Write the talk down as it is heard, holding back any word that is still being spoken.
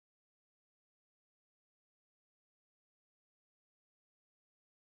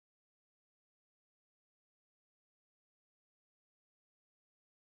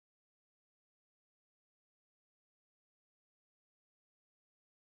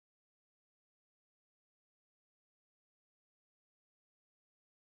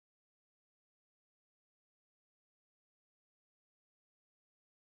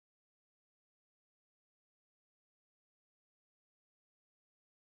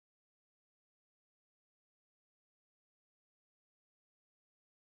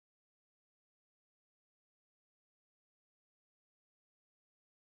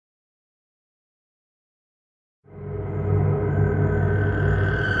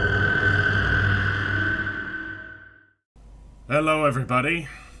Hello everybody,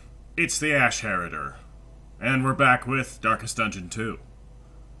 it's the Ash Heriter, and we're back with Darkest Dungeon 2.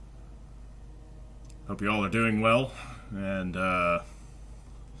 Hope you all are doing well, and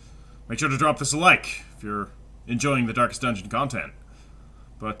make sure to drop this a like if you're enjoying the Darkest Dungeon content.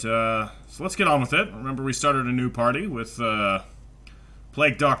 But, so let's get on with it. Remember, we started a new party with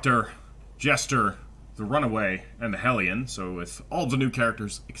Plague Doctor, Jester, the Runaway, and the Hellion, so with all the new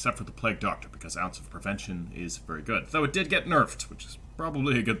characters except for the Plague Doctor, because Ounce of Prevention is very good. Though it did get nerfed, which is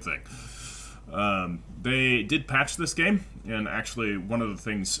probably a good thing. They did patch this game, and actually one of the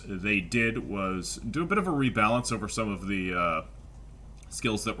things they did was do a bit of a rebalance over some of the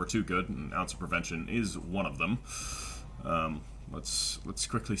skills that were too good, and Ounce of Prevention is one of them. Let's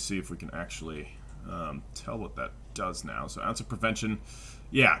quickly see if we can actually tell what that does now. So Ounce of Prevention,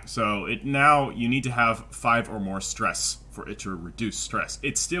 yeah, so now you need to have 5 or more stress for it to reduce stress.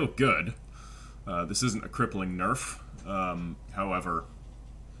 It's still good. This isn't a crippling nerf. However,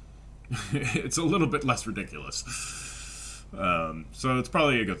 it's a little bit less ridiculous. So it's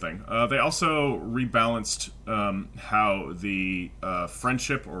probably a good thing. They also rebalanced how the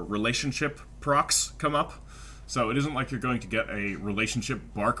friendship or relationship procs come up. So it isn't like you're going to get a relationship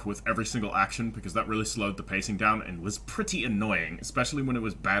bark with every single action, because that really slowed the pacing down and was pretty annoying, especially when it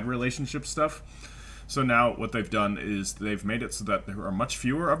was bad relationship stuff. So now what they've done is they've made it so that there are much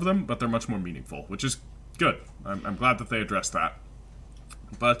fewer of them, but they're much more meaningful, which is good. I'm glad that they addressed that.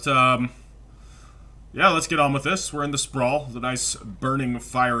 But, yeah, let's get on with this. We're in the Sprawl, the nice burning,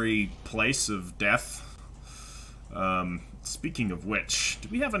 fiery place of death. Speaking of which, do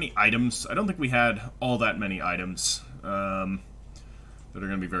we have any items? I don't think we had all that many items that are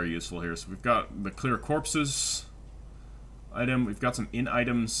going to be very useful here. So we've got the Clear Corpses item. We've got some in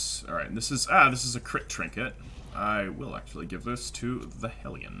items. All right, and this is a crit trinket. I will actually give this to the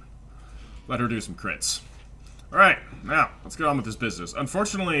Hellion. Let her do some crits. All right, now let's get on with this business.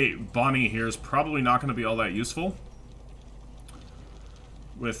 Unfortunately, Bonnie here is probably not going to be all that useful.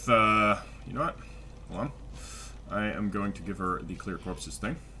 With you know what? Hold on. I am going to give her the Clear Corpses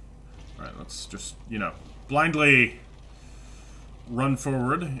thing. Alright, let's just, you know, blindly run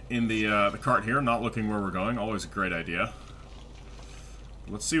forward in the cart here, not looking where we're going. Always a great idea.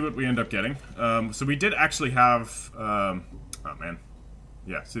 Let's see what we end up getting. So we did actually have... oh, man.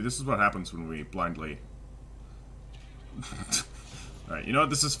 Yeah, see, this is what happens when we blindly... Alright, you know what?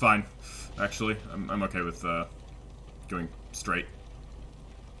 This is fine. Actually, I'm okay with going straight.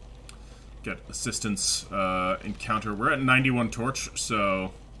 Get assistance encounter. We're at 91 torch,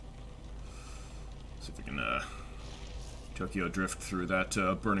 so see if we can Tokyo drift through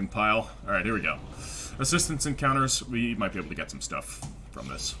that burning pile. Alright, here we go. Assistance encounters. We might be able to get some stuff from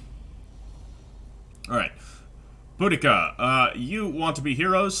this. Alright. Boudica, you want to be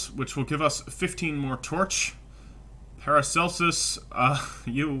heroes, which will give us 15 more torch. Paracelsus,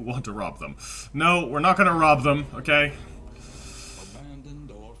 you want to rob them. No, we're not going to rob them, okay?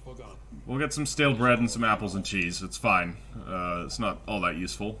 We'll get some stale bread and some apples and cheese. It's fine. It's not all that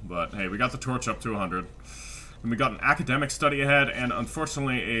useful, but hey, we got the torch up to 100. And we got an academic study ahead, and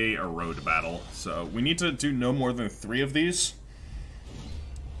unfortunately a road battle. So we need to do no more than 3 of these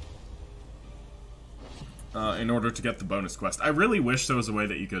in order to get the bonus quest. I really wish there was a way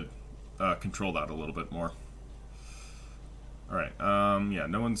that you could control that a little bit more. Alright, yeah,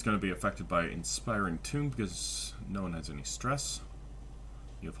 no one's going to be affected by Inspiring Tomb because no one has any stress.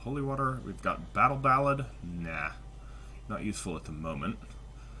 You have Holy Water. We've got Battle Ballad. Nah. Not useful at the moment.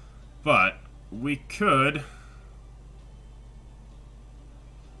 But we could...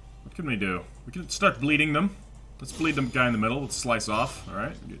 What can we do? We could start bleeding them. Let's bleed the guy in the middle. Let's slice off.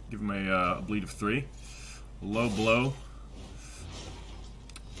 Alright. Give him a bleed of 3. Low blow.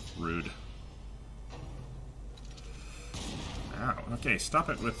 Rude. Ow. Okay, stop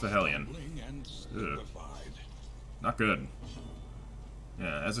it with the Hellion. Ugh. Not good.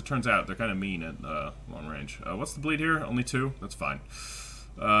 Yeah, as it turns out, they're kind of mean at long range. What's the bleed here? Only 2? That's fine.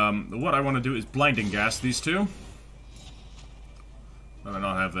 What I want to do is blinding gas these 2. And then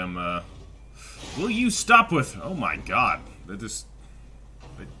I'll have them, Will you stop with... Oh my god. They just...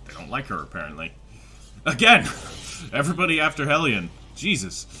 They don't like her, apparently. Again! Everybody after Hellion.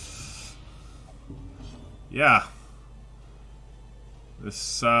 Jesus. Yeah.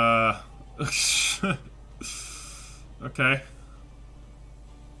 This, okay.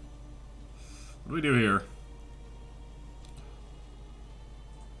 What do we do here?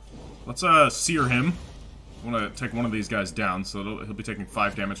 Let's, sear him. I want to take one of these guys down, so he'll be taking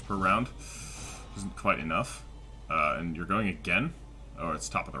 5 damage per round. Isn't quite enough. And you're going again? Oh, it's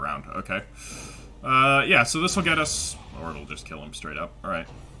top of the round. Okay. Yeah, so this will get us... Or it'll just kill him straight up. Alright.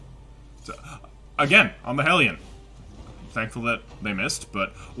 So, again, on the Hellion. thankful that they missed,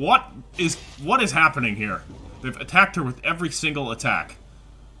 but what is happening here? They've attacked her with every single attack.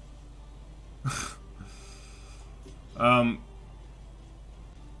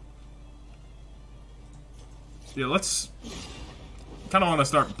 Yeah, let's... kind of want to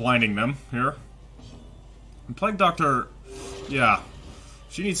start blinding them here. And Plague Doctor... yeah.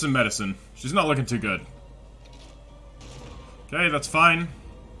 She needs some medicine. She's not looking too good. Okay, that's fine.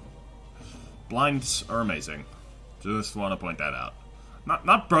 Blinds are amazing. Just want to point that out.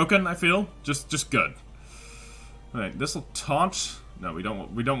 Not broken, I feel. Just good. Alright, this'll taunt. No, we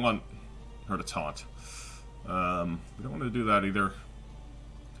don't want her to taunt. We don't want to do that either.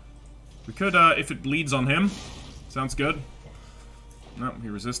 We could, if it bleeds on him. Sounds good. No, he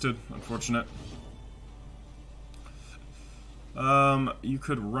resisted. Unfortunate. You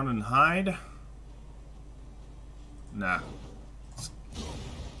could run and hide. Nah.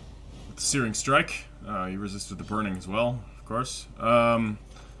 With the Searing Strike, you resisted the burning as well, of course.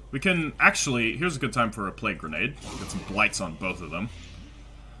 We can actually... here's a good time for a Plague Grenade. Get some blights on both of them.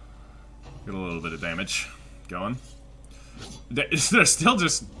 Get a little bit of damage going. They're still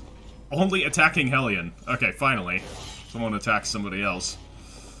just only attacking Hellion. Okay, finally. Someone attacks somebody else.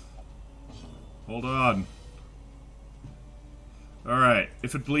 Hold on. Alright,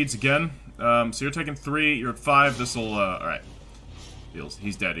 if it bleeds again, so you're taking 3, you're at 5, this'll, alright.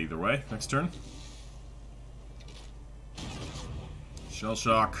 He's dead either way. Next turn. Shell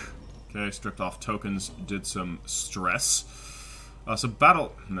Shock. Okay, stripped off tokens, did some stress. So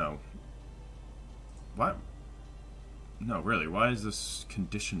battle... no. What? No, really, why is this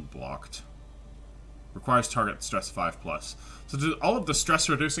condition blocked? Requires target stress 5+. So do all of the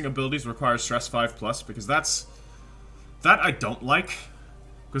stress-reducing abilities require stress 5+? Because that's... that I don't like.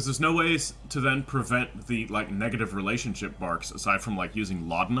 Because there's no ways to then prevent the, like, negative relationship marks, aside from, like, using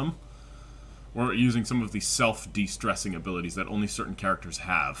laudanum. Or using some of the self-de-stressing abilities that only certain characters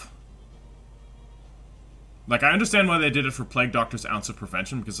have. Like, I understand why they did it for Plague Doctor's Ounce of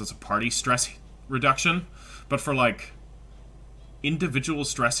Prevention, because it's a party stress reduction. But for, like, individual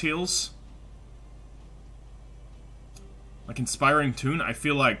stress heals... like Inspiring Tune, I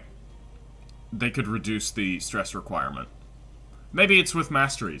feel like they could reduce the stress requirement. Maybe it's with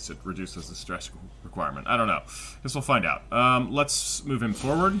Masteries it reduces the stress requirement. I don't know. Guess we'll find out. Let's move him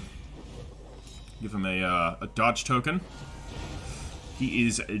forward. Give him a dodge token. He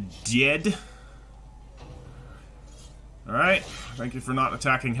is dead. Alright. Thank you for not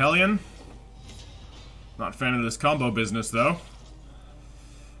attacking Hellion. Not a fan of this combo business, though.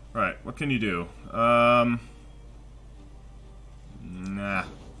 Alright, what can you do? Nah.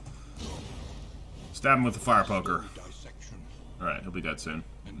 Stab him with the fire poker. Alright, he'll be dead soon.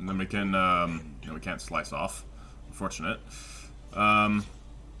 And then we can, we can't slice off. Unfortunate.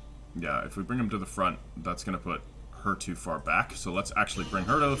 Yeah, if we bring him to the front, that's gonna put her too far back. So let's actually bring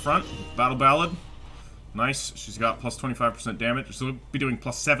her to the front. Battle Ballad. Nice. She's got plus 25% damage. So we'll be doing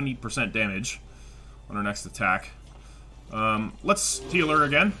plus 70% damage on her next attack. Let's heal her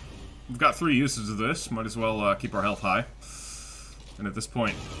again. We've got 3 uses of this. Might as well keep our health high. And at this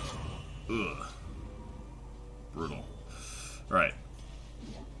point... ugh. Brutal. Alright.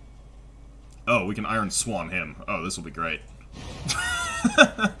 Oh, we can Iron Swan him. Oh, this will be great.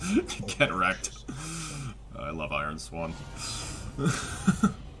 Get wrecked. I love Iron Swan.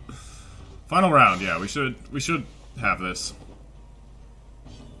 Final round, yeah, we should have this.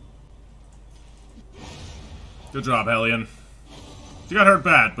 Good job, Hellion. She got hurt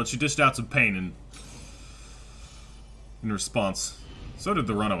bad, but she dished out some pain in response. So did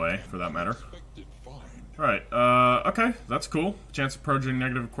the runaway, for that matter. Alright, okay, that's cool. Chance of purging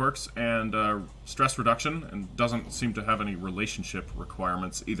negative quirks and stress reduction, and doesn't seem to have any relationship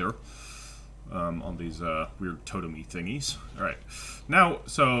requirements either on these weird totem-y thingies. Alright, now,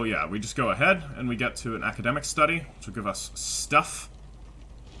 so yeah, we just go ahead and we get to an academic study, which will give us stuff.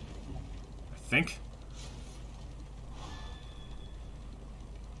 I think.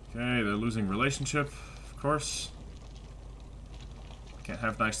 Okay, they're losing relationship, of course. Can't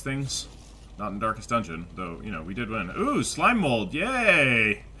have nice things. Not in Darkest Dungeon, though, you know, we did win. Ooh, Slime Mold!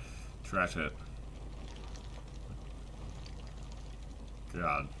 Yay! Trash it.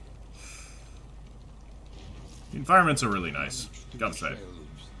 God. The environments are really nice, gotta say.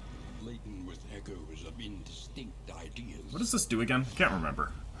 What does this do again? I can't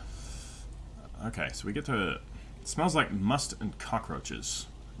remember. Okay, so we get to... it smells like must and cockroaches.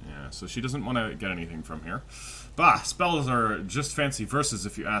 Yeah, so she doesn't want to get anything from here. Bah, spells are just fancy verses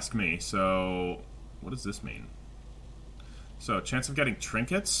if you ask me, so... what does this mean? So, chance of getting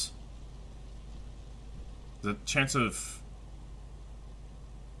trinkets? The chance of...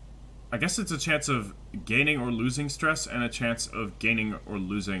 I guess it's a chance of gaining or losing stress and a chance of gaining or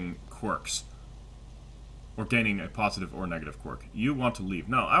losing quirks. Or gaining a positive or negative quirk. You want to leave.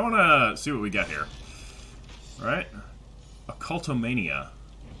 No, I want to see what we get here. Alright. Occultomania.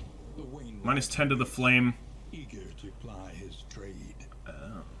 Minus 10 to the flame. Eager to ply his trade.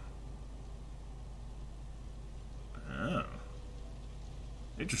 Oh. Oh.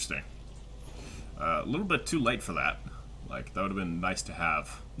 Interesting. A little bit too late for that. Like, that would have been nice to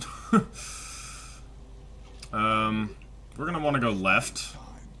have. We're going to want to go left.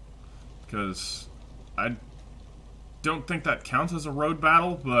 Because I don't think that counts as a road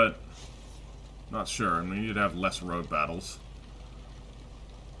battle, but not sure. I mean, we need to have less road battles.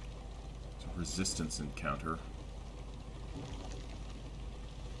 It's a resistance encounter.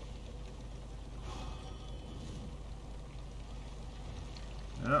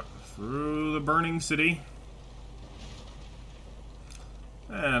 Yeah, through the burning city.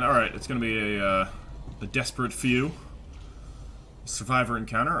 And, alright, it's going to be a desperate few. Survivor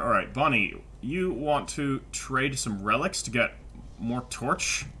encounter. Alright, Bonnie, you want to trade some relics to get more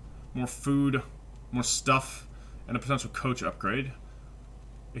torch, more food, more stuff, and a potential coach upgrade.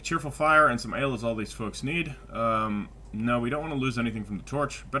 A cheerful fire and some ale is all these folks need. No, we don't want to lose anything from the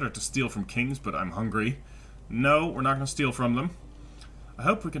torch. Better to steal from kings, but I'm hungry. No, we're not going to steal from them. I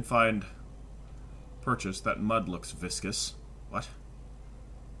hope we can find purchase. That mud looks viscous. What?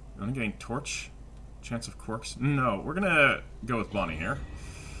 You're only getting torch? Chance of quirks? No, we're gonna go with Bonnie here.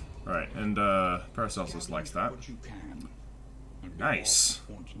 Alright, and Paracelsus likes that. Nice.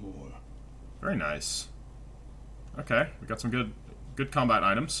 Very nice. Okay, we got some good combat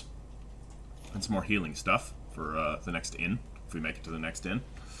items. And some more healing stuff for the next inn, if we make it to the next inn.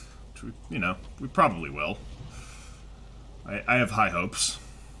 Which we, you know, we probably will. I have high hopes.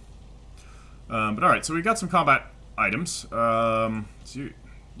 But alright, so we got some combat items. So you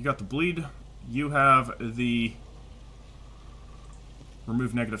got the bleed. You have the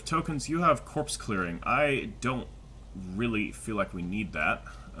remove negative tokens. You have corpse clearing. I don't really feel like we need that.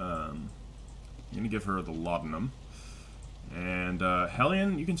 I'm going to give her the laudanum. And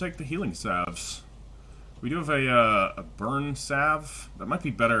Hellion, you can take the healing salves. We do have a burn salve. That might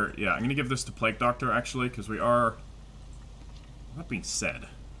be better. Yeah, I'm going to give this to Plague Doctor, actually, because we are... That being said,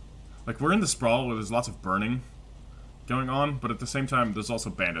 like, we're in the sprawl where there's lots of burning going on, but at the same time, there's also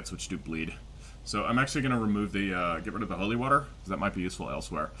bandits which do bleed. So I'm actually going to remove the, get rid of the holy water, because that might be useful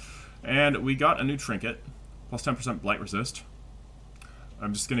elsewhere. And we got a new trinket, plus 10% blight resist.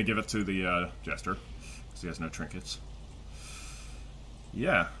 I'm just going to give it to the jester, because he has no trinkets.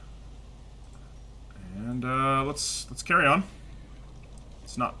 Yeah. And let's carry on.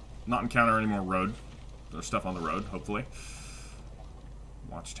 Let's not encounter any more road. There's stuff on the road, hopefully.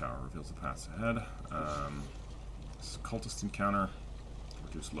 Watchtower reveals the paths ahead. This is cultist encounter.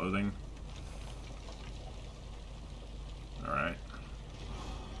 Reduce loathing. Alright.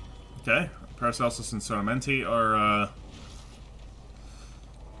 Okay. Paracelsus and Sonamenti are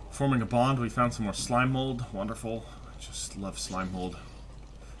forming a bond. We found some more slime mold. Wonderful. I just love slime mold.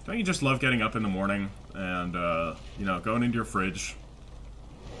 Don't you just love getting up in the morning and, you know, going into your fridge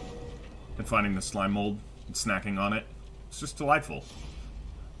and finding the slime mold and snacking on it? It's just delightful.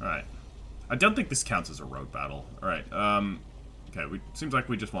 Alright. I don't think this counts as a road battle. Alright, okay, seems like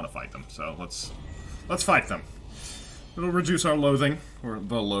we just want to fight them, so let's fight them. It'll reduce our loathing, or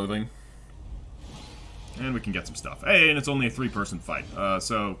the loathing. And we can get some stuff. Hey, and it's only a 3-person fight.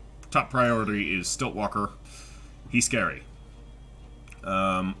 So, top priority is Stiltwalker. He's scary.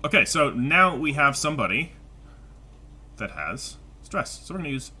 Okay, so now we have somebody that has stress. So we're going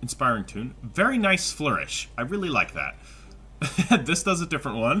to use Inspiring Tune. Very nice flourish. I really like that. This does a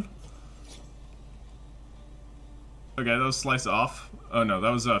different one. Okay, that was Slice Off. Oh no, that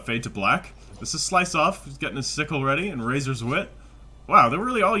was Fade to Black. This is Slice Off. He's getting his sickle ready, and Razor's Wit. Wow, they're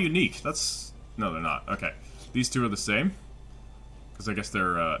really all unique. That's... No, they're not. Okay. These two are the same. Because I guess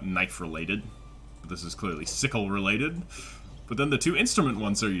they're knife-related. But this is clearly sickle-related. But then the two instrument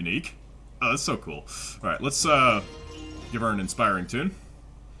ones are unique. Oh, that's so cool. Alright, let's give her an Inspiring Tune.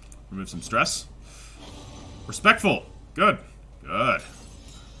 Remove some stress. Respectful. Good. Good.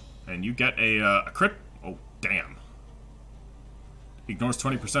 And you get a crit. Oh, damn. Ignores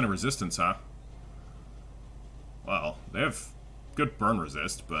 20% of resistance, huh? Well, they have good burn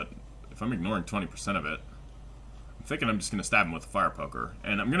resist, but if I'm ignoring 20% of it, I'm thinking I'm just going to stab him with a fire poker.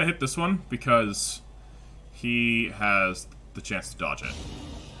 And I'm going to hit this one because he has the chance to dodge it.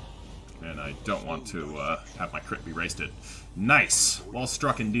 And I don't want to have my crit be wasted. Nice! Well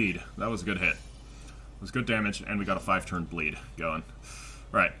struck indeed. That was a good hit. It was good damage, and we got a 5-turn bleed going.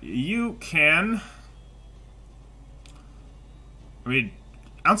 Right, you can... I mean,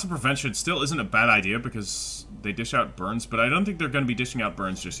 Ounce of Prevention still isn't a bad idea because they dish out burns, but I don't think they're going to be dishing out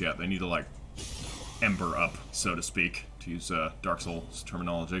burns just yet. They need to, like, ember up, so to speak, to use Dark Souls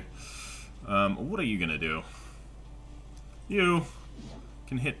terminology. What are you going to do? You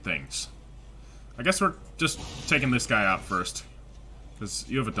can hit things. I guess we're just taking this guy out first, because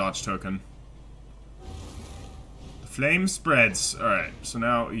you have a dodge token. The flame spreads. Alright, so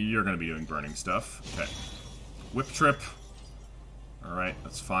now you're going to be doing burning stuff. Okay. Whip trip. Alright,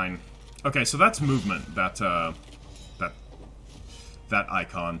 that's fine. Okay, so that's movement, that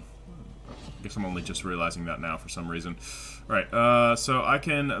icon. I guess I'm only just realizing that now for some reason. Alright, so I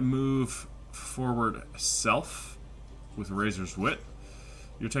can move forward self with Razor's Wit.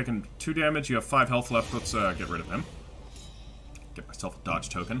 You're taking 2 damage, you have 5 health left, let's get rid of him. Get myself a dodge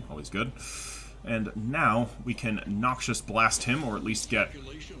token, always good. And now we can Noxious Blast him, or at least get...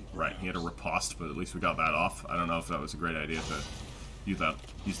 Right, he had a riposte, but at least we got that off. I don't know if that was a great idea to use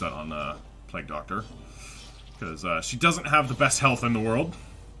that on Plague Doctor. Because she doesn't have the best health in the world.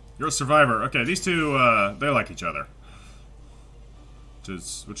 You're a survivor. Okay, these two, they like each other.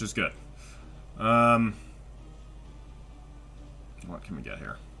 Which is good. What can we get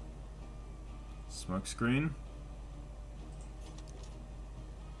here? Smoke screen.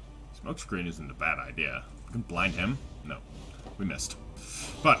 Smoke screen isn't a bad idea. We can blind him. No, we missed.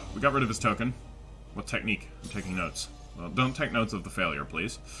 But we got rid of his token. What technique? I'm taking notes. Well, don't take notes of the failure,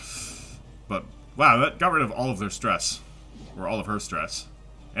 please. But wow, that got rid of all of their stress, or all of her stress,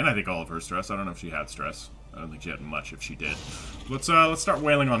 and I think all of her stress. I don't know if she had stress. I don't think she had much. If she did, let's start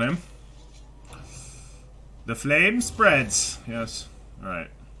wailing on him. The flame spreads. Yes. All right.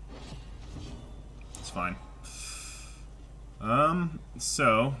 It's fine.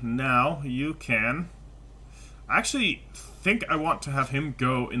 So now you can... I actually think I want to have him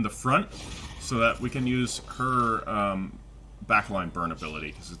go in the front so that we can use her backline burn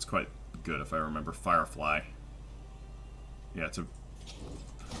ability, because it's quite good if I remember Firefly. Yeah, it's a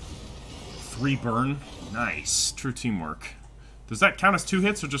 3 burn. Nice. True teamwork. Does that count as 2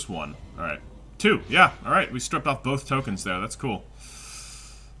 hits or just 1? Alright. 2. Yeah. Alright, we stripped off both tokens there. That's cool.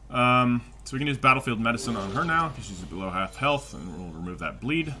 So we can use Battlefield Medicine on her now, because she's below half health, and we'll remove that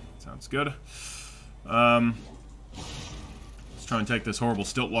bleed. Sounds good. Let's try and take this horrible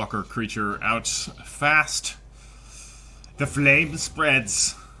Stiltwalker creature out fast. The flame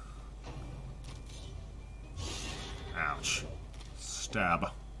spreads. Ouch. Stab.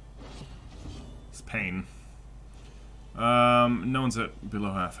 It's pain. No one's at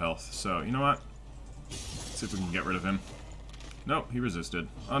below half health, so you know what? Let's see if we can get rid of him. Nope, he resisted.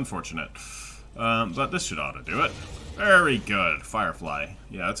 Unfortunate. But this should ought to do it. Very good. Firefly.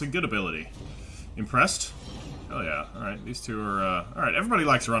 Yeah, it's a good ability. Impressed? Hell yeah. Alright, these two are, Alright, everybody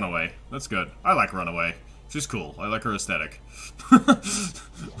likes Runaway. That's good. I like Runaway. She's cool. I like her aesthetic.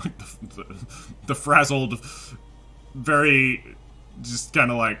 Like the frazzled, very, just kind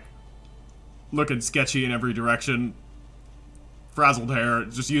of like, looking sketchy in every direction. Frazzled hair,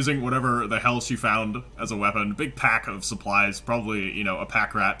 just using whatever the hell she found as a weapon. Big pack of supplies, probably, you know, a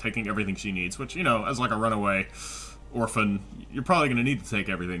pack rat taking everything she needs, which, you know, as like a runaway orphan, you're probably going to need to take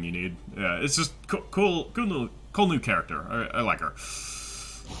everything you need. Yeah, it's just cool new character. I like her.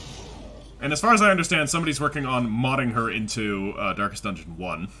 And as far as I understand, somebody's working on modding her into Darkest Dungeon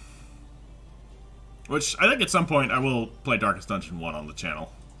 1. Which, I think at some point I will play Darkest Dungeon 1 on the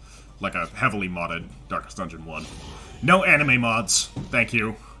channel. Like a heavily modded Darkest Dungeon 1. No anime mods, thank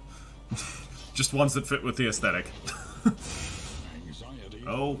you. Just ones that fit with the aesthetic.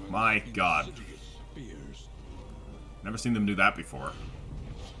 Oh my god. Never seen them do that before.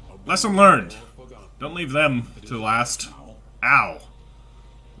 Lesson learned. Don't leave them to last. Ow.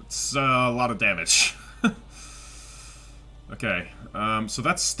 It's a lot of damage. Okay, so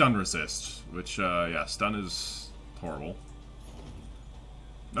that's stun resist, which, yeah, stun is horrible.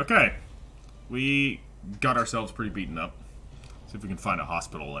 Okay. We got ourselves pretty beaten up. See if we can find a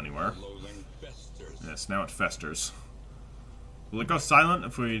hospital anywhere. Yes, now it festers. Will it go silent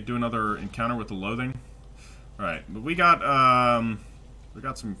if we do another encounter with the loathing? Alright, but we got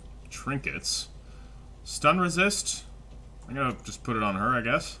some trinkets. Stun resist? I'm gonna just put it on her, I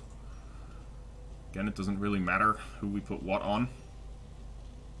guess. Again, it doesn't really matter who we put what on.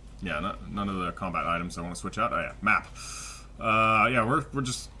 Yeah, none of the combat items I want to switch out. Oh yeah, map. Yeah, we're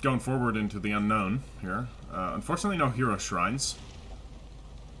just going forward into the unknown here. Unfortunately, no hero shrines.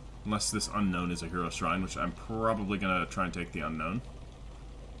 Unless this unknown is a hero shrine, which I'm probably gonna try and take the unknown.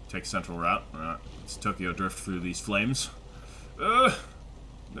 Take central route. Let's Tokyo drift through these flames.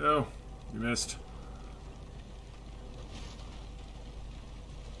 No, we missed.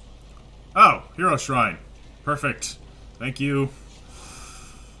 Oh, hero shrine. Perfect. Thank you.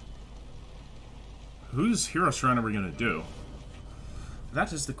 whose Hero Shrine are we going to do?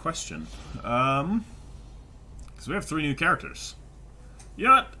 That is the question. Because we have 3 new characters. You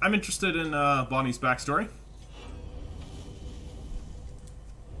know what? I'm interested in Bonnie's backstory.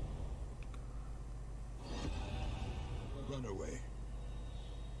 Runaway.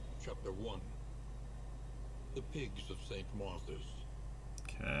 Chapter 1. The Pigs of St. Martha's.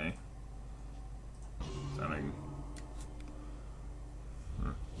 Okay. Sounding...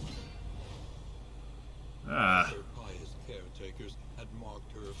 Huh. Ah. Her pious caretakers had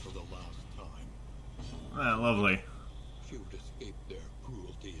marked her for the last time. Ah, lovely. She would escape their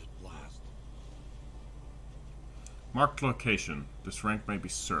cruelty at last. Marked location. This rank may be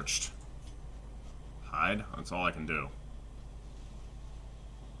searched. Hide? That's all I can do.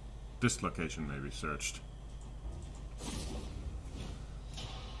 This location may be searched.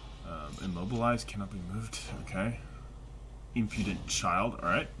 Immobilized, cannot be moved. Okay. Impudent child.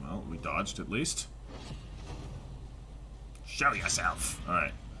 Alright, well, we dodged at least. Show yourself!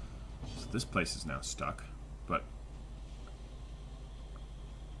 Alright. So this place is now stuck, but...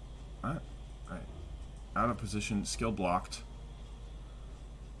 Alright. Out of position, skill blocked.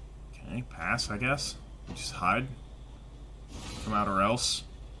 Okay, pass, I guess. We just hide. Come out or else.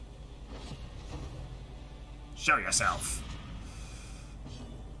 Show yourself!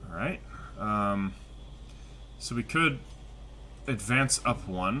 Alright. So we could advance up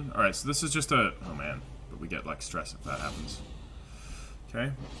 1. Alright, so this is just a... Oh man, but we get like stress if that happens.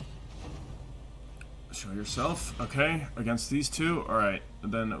 Okay. Show yourself. Okay, against these 2. Alright,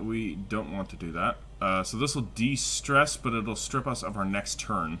 then we don't want to do that. So this will de-stress, but it'll strip us of our next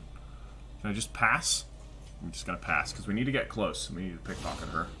turn. Can I just pass? I'm just gonna pass, because we need to get close. We need to pickpocket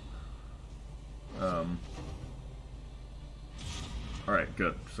her. Alright,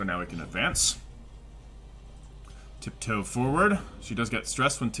 good. So now we can advance. Tiptoe forward. She does get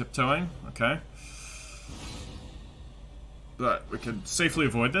stressed when tiptoeing. Okay. But we can safely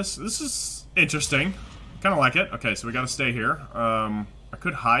avoid this. This is interesting. Kind of like it. Okay, so we gotta stay here. I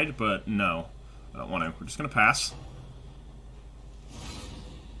could hide, but no. I don't want to. We're just gonna pass.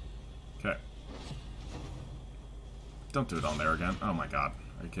 Okay. Don't do it on there again. Oh my god.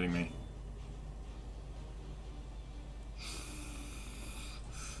 Are you kidding me?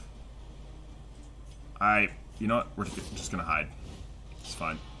 You know what? We're just gonna hide. It's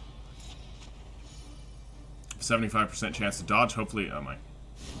fine. 75% chance to dodge. Hopefully, oh my,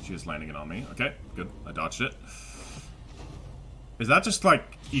 she is landing it on me. Okay, good. I dodged it. Is that just like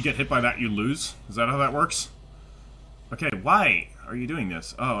you get hit by that, you lose? Is that how that works? Okay, why are you doing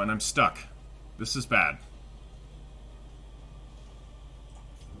this? Oh, and I'm stuck. This is bad.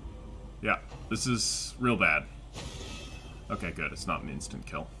 Yeah, this is real bad. Okay, good. It's not an instant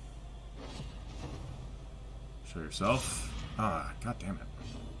kill. Show yourself. Ah, god damn it.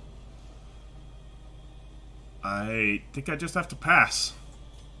 I think I just have to pass.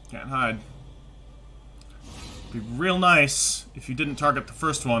 Can't hide. Be real nice if you didn't target the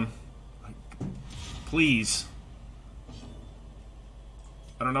first one. Like, please.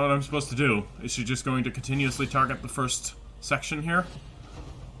 I don't know what I'm supposed to do. Is she just going to continuously target the first section here?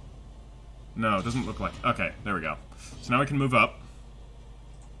 No, it doesn't look like... Okay, there we go. So now we can move up.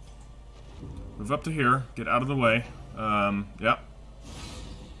 Move up to here. Get out of the way. Yep.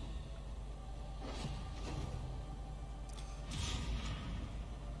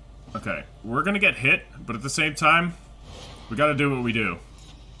 Okay, we're gonna get hit, but at the same time, we gotta do what we do.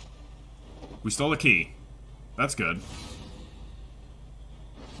 We stole a key. That's good.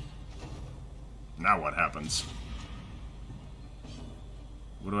 Now what happens?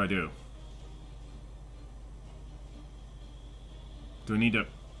 What do I do? Do I need a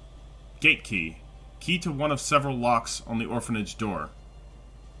gate key? Key to one of several locks on the orphanage door.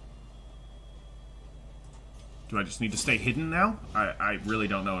 Do I just need to stay hidden now? I really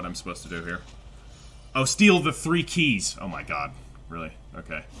don't know what I'm supposed to do here. Oh, steal the 3 keys. Oh my god. Really?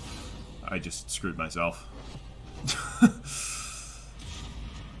 Okay. I just screwed myself.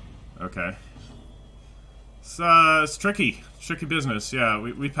 Okay. It's tricky. It's tricky business. Yeah,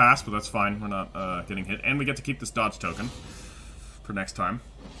 we passed, but that's fine. We're not getting hit. And we get to keep this dodge token for next time.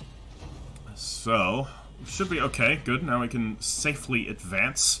 So, should be okay. Good. Now we can safely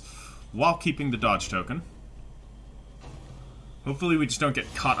advance while keeping the dodge token. Hopefully we just don't get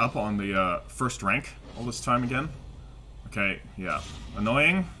caught up on the first rank all this time again. Okay, yeah.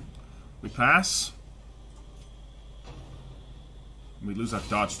 Annoying. We pass. We lose that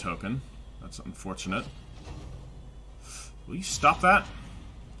dodge token. That's unfortunate. Will you stop that?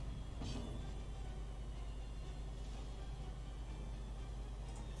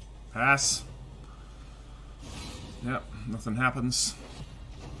 Pass. Yep, nothing happens.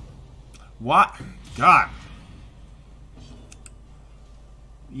 What? God.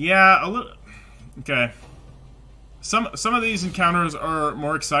 Yeah, a little... Okay. Some of these encounters are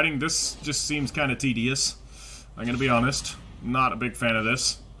more exciting. This just seems kind of tedious. I'm gonna be honest. Not a big fan of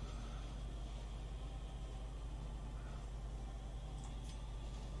this.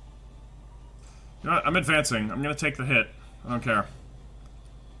 You know what? I'm advancing. I'm gonna take the hit. I don't care.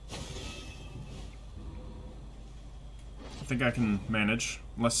 I think I can manage.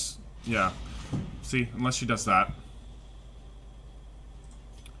 Unless... Yeah. See? Unless she does that.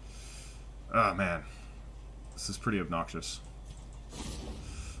 Oh, man. This is pretty obnoxious.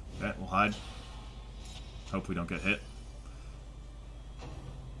 Okay, we'll hide. Hope we don't get hit.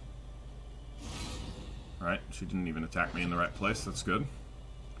 Alright, she didn't even attack me in the right place. That's good.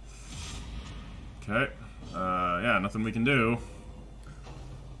 Okay. Yeah, nothing we can do.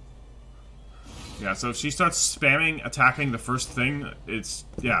 Yeah, so if she starts spamming attacking the first thing, it's...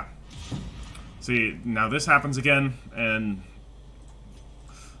 Yeah. See, now this happens again, and...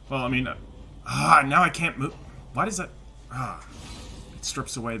 Well, I mean... now I can't move... Why does that... it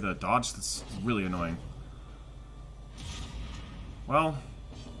strips away the dodge? That's really annoying. Well,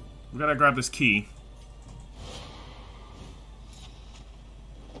 we gotta grab this key.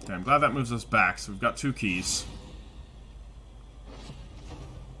 Okay, I'm glad that moves us back, so we've got 2 keys.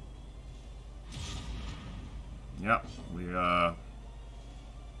 Yep,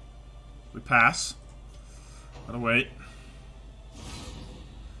 we pass. Gotta wait.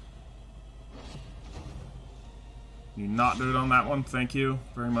 You not do it on that one, thank you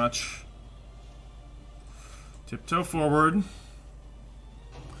very much. Tiptoe forward.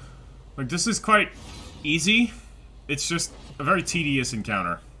 Like, this is quite easy. It's just a very tedious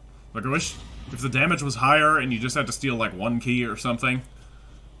encounter. Like, I wish if the damage was higher and you just had to steal, like, 1 key or something.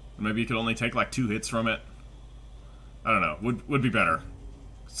 Maybe you could only take, like, 2 hits from it. I don't know. Would be better.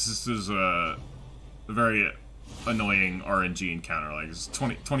 This is a very annoying RNG encounter. Like, it's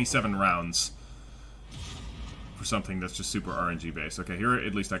 27 rounds for something that's just super RNG based. Okay, here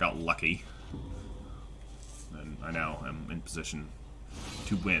at least I got lucky. And I now am in position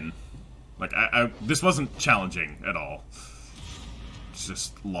to win. Like, this wasn't challenging at all. It's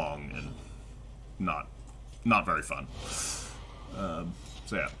just long and not very fun. So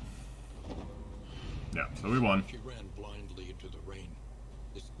yeah. Yeah, so we won. She ran blindly into the rain.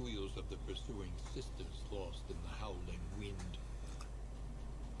 The squeals of the pursuing sisters lost in the howling wind.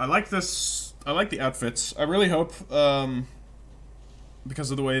 I like this. I like the outfits. I really hope, because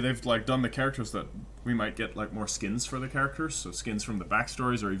of the way they've, like, done the characters, that we might get, like, more skins for the characters. So skins from the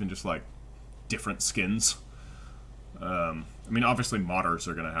backstories, or even just, like, different skins. I mean, obviously modders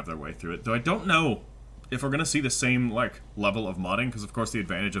are going to have their way through it. Though I don't know if we're going to see the same, like, level of modding, because, of course, the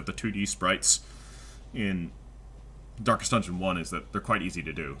advantage of the 2D sprites in Darkest Dungeon 1 is that they're quite easy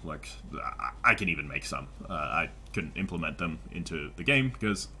to do. Like, I can even make some. I couldn't implement them into the game,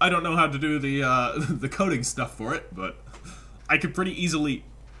 because I don't know how to do the, the coding stuff for it, but I could pretty easily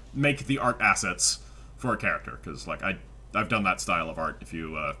make the art assets for a character, because, like, I've done that style of art. If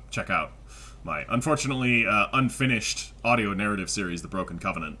you check out my, unfortunately, unfinished audio narrative series, The Broken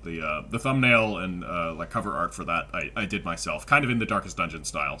Covenant, the thumbnail and, like, cover art for that, I did myself, kind of in the Darkest Dungeon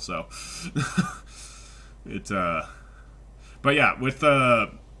style, so... But yeah, with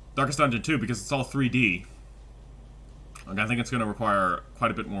Darkest Dungeon 2, because it's all 3D, like, I think it's going to require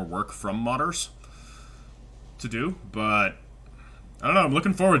quite a bit more work from modders to do, but I don't know, I'm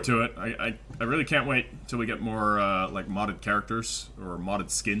looking forward to it. I really can't wait until we get more, like, modded characters, or modded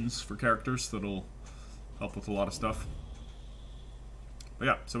skins for characters that'll help with a lot of stuff. But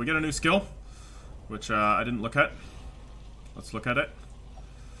yeah, so we get a new skill, which I didn't look at. Let's look at it.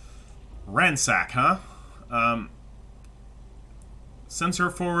 Ransack, huh? Sends her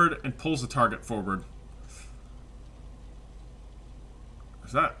forward and pulls the target forward.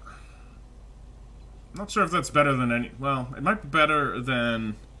 Is that... I'm not sure if that's better than any... Well, it might be better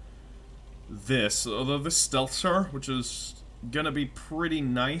than this. Although this stealths her, which is gonna be pretty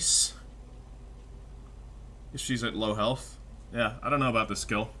nice if she's at low health. Yeah, I don't know about this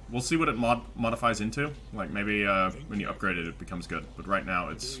skill. We'll see what it modifies into. Like, maybe when you upgrade it, it becomes good. But right now,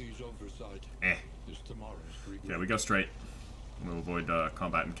 it's... eh. Yeah, we go straight. We'll avoid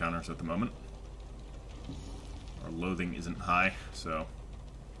combat encounters at the moment. Our loathing isn't high, so...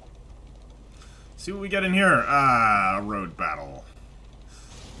 See what we get in here. Ah, a road battle.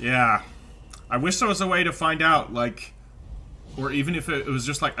 Yeah. I wish there was a way to find out, like... Or even if it was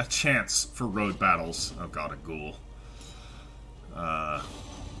just, like, a chance for road battles. Oh god, a ghoul. Yeah,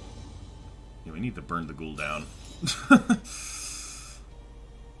 we need to burn the ghoul down.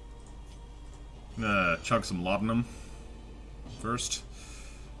 Chug some laudanum first.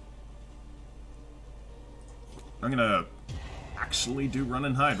 I'm gonna actually do run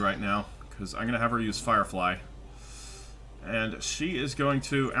and hide right now, because I'm gonna have her use Firefly. And she is going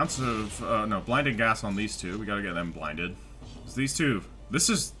to ounce of no, blinding gas on these two. We gotta get them blinded. So these two, this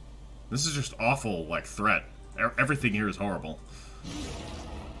is just awful, like, threat. Everything here is horrible.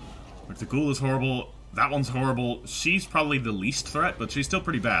 Like, the ghoul is horrible. That one's horrible. She's probably the least threat, but she's still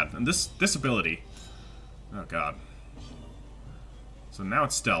pretty bad. And this ability, oh god. So now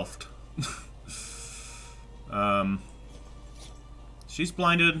it's stealthed. She's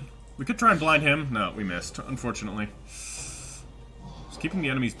blinded. We could try and blind him. No, we missed, unfortunately. Just keeping the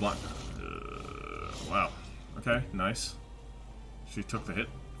enemies blind. Wow. Okay, nice. She took the hit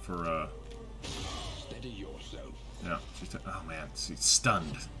for, Steady yourself. yeah, oh man, she's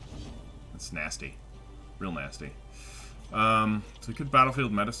stunned. That's nasty. Real nasty. So we could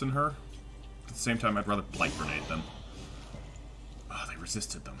battlefield medicine her. At the same time, I'd rather blight grenade them. Oh, they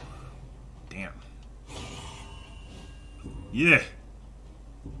resisted them. Damn. Yeah.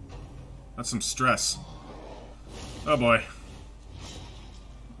 That's some stress. Oh boy.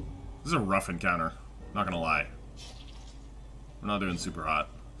 This is a rough encounter. Not gonna lie. We're not doing super hot.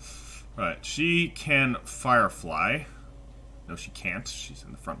 Alright, she can Firefly. No, she can't. She's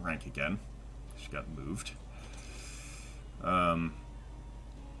in the front rank again. She got moved.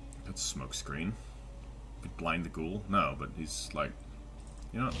 That's smoke screen. Could blind the ghoul. No, but he's like,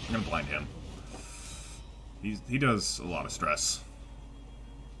 you know what? I'm gonna blind him. He does a lot of stress.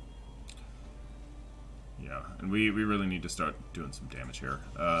 Yeah, and we really need to start doing some damage here.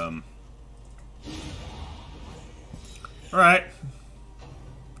 Alright.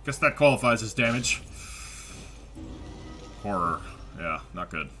 Guess that qualifies as damage. Horror. Yeah,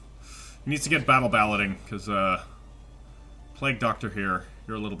 not good. He needs to get battle balloting, because, Plague Doctor here,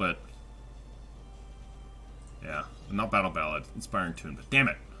 you're a little bit... Yeah, not battle ballad, Inspiring Tune, but damn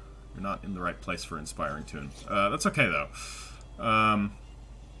it! You're not in the right place for Inspiring Tune. That's okay, though. I'm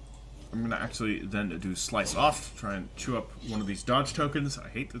gonna actually then do Slice Off, try and chew up one of these dodge tokens. I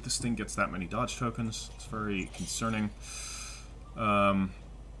hate that this thing gets that many dodge tokens. It's very concerning.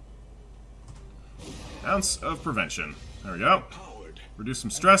 Ounce of Prevention. There we go. Reduce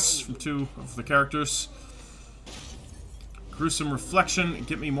some stress from two of the characters. Gruesome Reflection.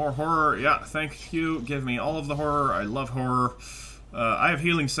 Get me more horror. Yeah, thank you. Give me all of the horror. I love horror. I have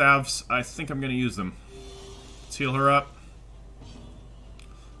healing salves. I think I'm going to use them. Let's heal her up.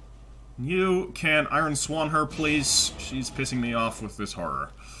 You can Iron Swan her, please. She's pissing me off with this horror.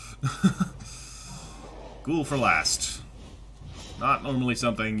 Ghoul for last. Not normally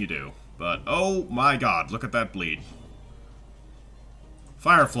something you do. But, oh my god, look at that bleed.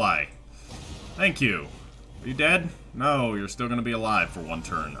 Firefly. Thank you. Are you dead? No, you're still gonna be alive for one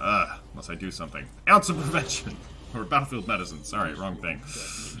turn. Unless I do something. Ounce of Prevention. Or Battlefield Medicine. Sorry, wrong thing.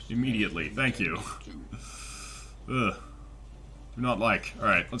 Immediately. Thank you. Ugh. Do not like.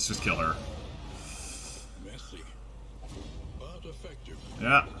 Alright, let's just kill her. Messy, but effective.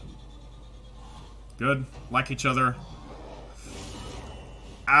 Yeah. Good. Like each other.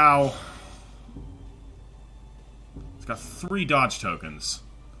 Ow. It's got 3 dodge tokens,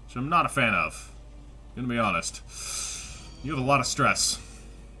 which I'm not a fan of. Gonna be honest. You have a lot of stress.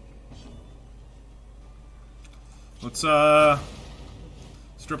 Let's,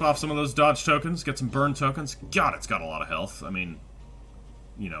 strip off some of those dodge tokens, get some burn tokens. God, it's got a lot of health. I mean,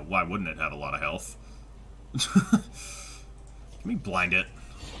 you know, why wouldn't it have a lot of health? Can we blind it?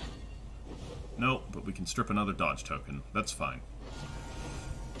 Nope, but we can strip another dodge token. That's fine.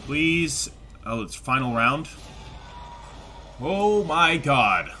 Please. Oh, it's final round. Oh my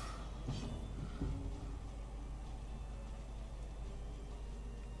god.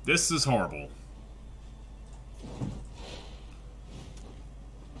 This is horrible.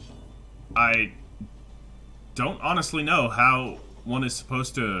 I don't honestly know how one is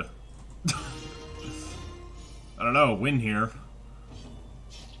supposed to... I don't know, win here.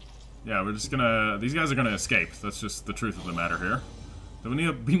 Yeah, we're just gonna... These guys are gonna escape. That's just the truth of the matter here. There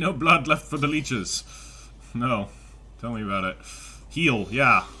will be no blood left for the leeches. No. Tell me about it. Heal,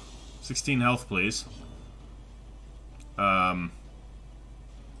 yeah. 16 health, please.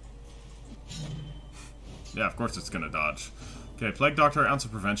 Yeah, of course it's gonna dodge. Okay, Plague Doctor, Ounce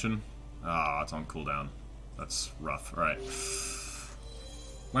of Prevention. Ah, it's on cooldown. That's rough. Alright.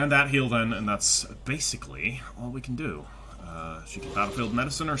 Land that heal then, and that's basically all we can do. She can Battlefield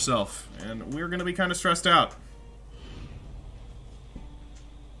Medicine herself, and we're gonna be kind of stressed out.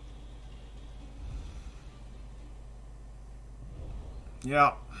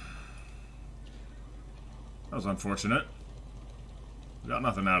 Yeah. That was unfortunate. We got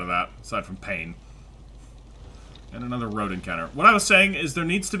nothing out of that, aside from pain. And another road encounter. What I was saying is there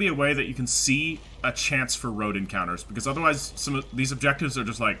needs to be a way that you can see a chance for road encounters, because otherwise some of these objectives are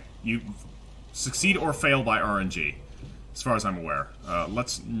just like, you succeed or fail by RNG, as far as I'm aware.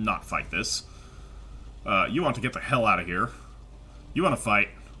 Let's not fight this. You want to get the hell out of here. You want to fight.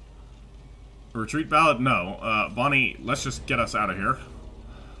 A retreat ballot? No. Bonnie, let's just get us out of here.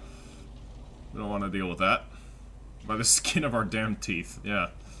 We don't want to deal with that. By the skin of our damn teeth,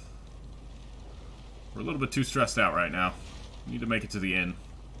 yeah. We're a little bit too stressed out right now. We need to make it to the inn.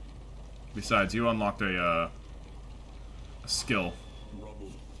 Besides, you unlocked a skill.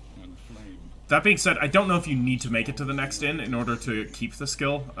 Rubble and flame. That being said, I don't know if you need to make it to the next inn in order to keep the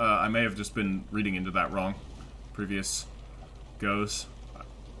skill. I may have just been reading into that wrong. Previous goes.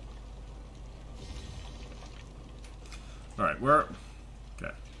 Alright, we're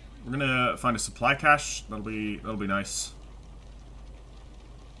gonna find a supply cache. That'll be nice.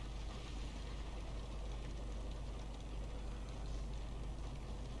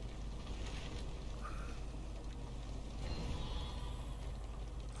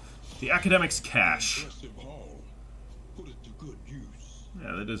 The Academic's Cache. Impressive haul. Put it to good use.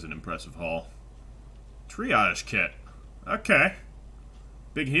 Yeah, that is an impressive haul. Triage kit. Okay.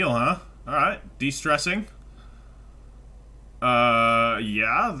 Big heal, huh? Alright. De-stressing.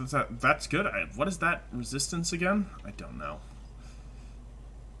 Yeah, that's good. What is that resistance again? I don't know.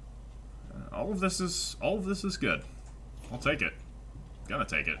 All of this is good. I'll take it. Gonna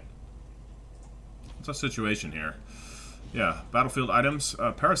take it. What's our situation here? Yeah, battlefield items.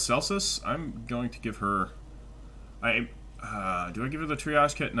 Paracelsus, I'm going to give her... do I give her the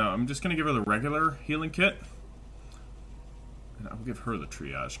triage kit? No, I'm just going to give her the regular healing kit. And I'll give her the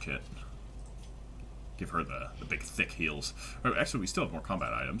triage kit. Give her the big, thick heals. Oh, actually, we still have more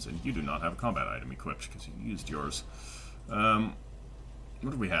combat items, and you do not have a combat item equipped, because you used yours. What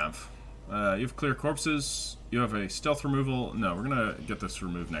do we have? You have clear corpses. You have a stealth removal. No, we're going to get this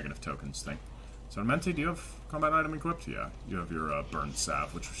remove negative tokens thing. So, Mente, do you have combat item equipped? Yeah, you have your burn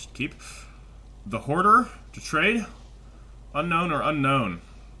salve, which we should keep. The Hoarder to trade? Unknown or unknown?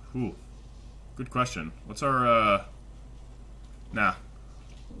 Ooh, good question. What's our Nah,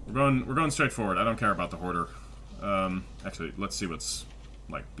 we're going straight forward. I don't care about the Hoarder. Actually, let's see what's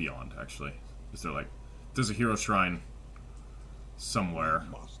like beyond. Actually, is there like there's a hero shrine somewhere?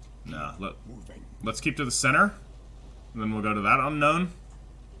 Nah, let's keep to the center, and then we'll go to that unknown.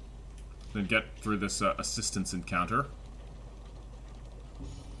 Then get through this assistance encounter.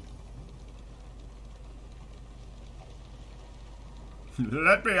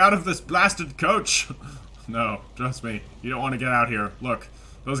 Let me out of this blasted coach! No, trust me, you don't want to get out here. Look,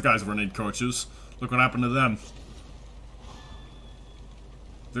 those guys weren't in coaches. Look what happened to them.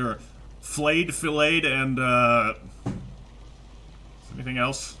 They're filleted, and anything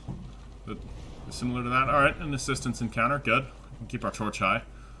else that is similar to that? Alright, an assistance encounter, good. We can keep our torch high.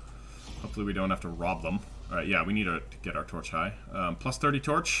 Hopefully we don't have to rob them. Alright, yeah, we need to get our torch high. Plus 30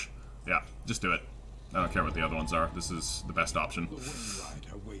 torch? Yeah, just do it. I don't care what the other ones are. This is the best option.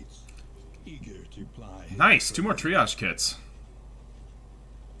 Nice! 2 more triage kits.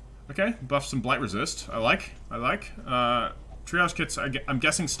 Okay, buff some blight resist. I like. Triage kits, I'm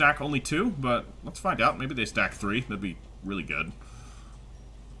guessing stack only 2, but let's find out. Maybe they stack 3. That'd be really good.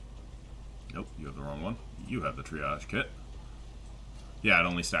 Nope, you have the wrong one. You have the triage kit. Yeah, it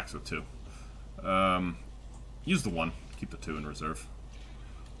only stacks with 2. Use the 1. Keep the 2 in reserve.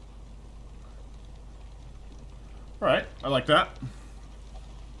 Alright, I like that.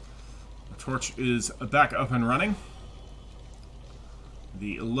 The torch is back up and running.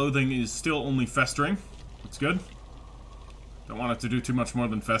 The loathing is still only festering. That's good. Don't want it to do too much more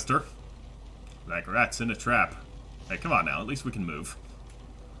than fester. Like rats in a trap. Hey, come on now, at least we can move.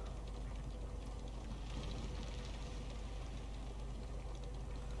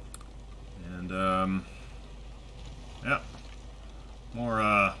 And, yeah.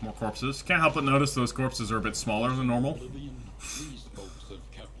 More corpses. Can't help but notice those corpses are a bit smaller than normal. These folks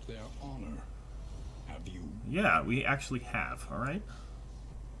have kept their honor. Have you? Yeah, we actually have, alright?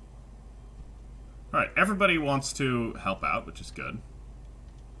 Alright, everybody wants to help out, which is good.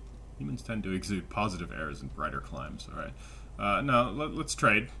 Humans tend to exude positive airs in brighter climes, alright. No, let's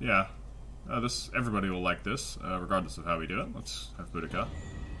trade, yeah. Everybody will like this, regardless of how we do it. Let's have Boudica.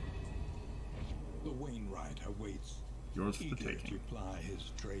 The Wainwright awaits. Yours for the taking. To ply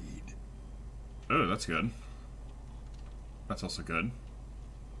his trade. Oh, that's good. That's also good.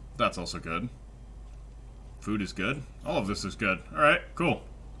 That's also good. Food is good. All of this is good. Alright, cool.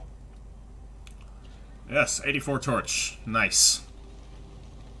 Yes, 84 torch. Nice.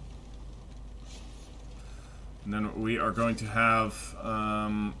 And then we are going to have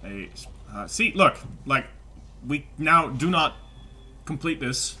see, look, like, we now do not complete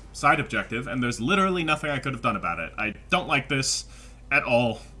this side objective, and there's literally nothing I could have done about it. I don't like this at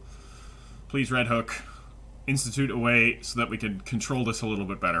all. Please, Red Hook, institute a way so that we can control this a little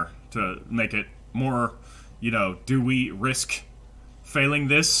bit better, to make it more, you know, do we risk failing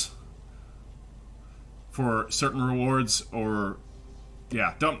this for certain rewards, or,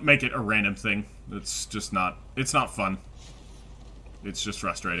 yeah, don't make it a random thing. It's just not, it's not fun. It's just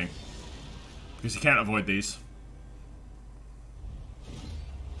frustrating. Because you can't avoid these.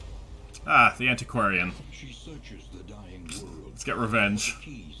 Ah, the antiquarian. She searches the dying world. Let's get revenge.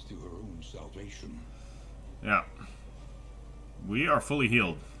 Keys to her own salvation. Yeah. We are fully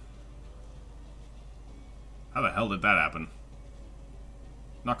healed. How the hell did that happen?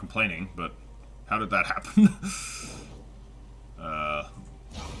 Not complaining, but how did that happen?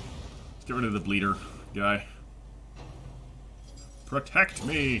 Let's get rid of the bleeder guy. Protect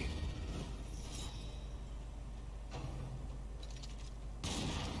me!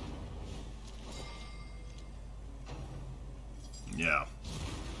 Yeah.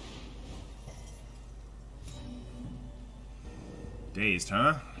 Dazed,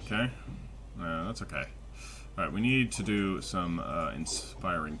 huh? Okay. That's okay. Alright, we need to do some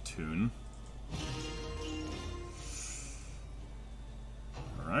inspiring tune.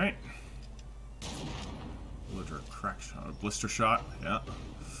 Alright. Villager crack shot. Blister shot, yeah.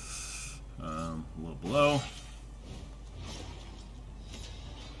 A little below.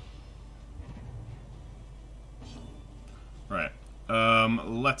 Right.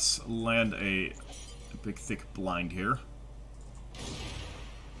 Let's land a big thick blind here.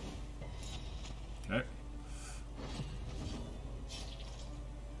 Okay.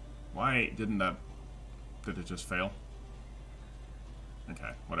 Why didn't that... Did it just fail?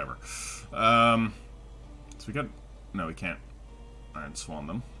 Okay, whatever. So we got... No, we can't Iron Swan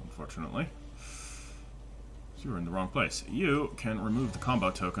them, unfortunately. So you were in the wrong place. You can remove the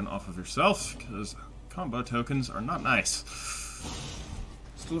combo token off of yourself, because combo tokens are not nice.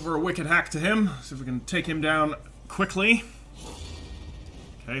 Let's deliver a wicked hack to him, see if we can take him down quickly.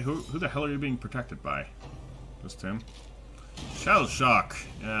 Okay, who the hell are you being protected by? Just him? Shell Shock,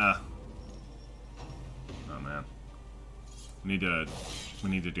 yeah. Oh man. We need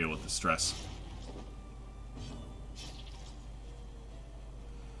to deal with the stress.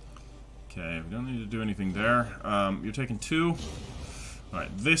 Okay, we don't need to do anything there. You're taking 2.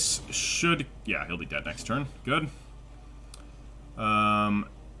 Alright, this should... Yeah, he'll be dead next turn. Good.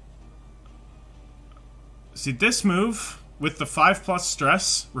 See, this move, with the 5+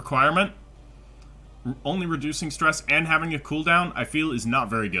 stress requirement, only reducing stress and having a cooldown, I feel is not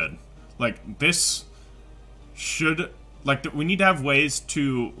very good. Like, this should... Like, we need to have ways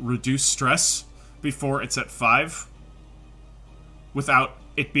to reduce stress before it's at 5 without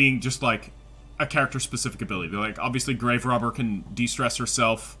it being just, like, a character-specific ability. Like, obviously, Grave Robber can de-stress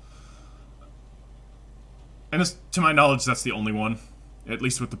herself. And to my knowledge, that's the only one. At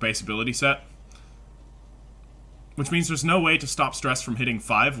least with the base ability set. Which means there's no way to stop stress from hitting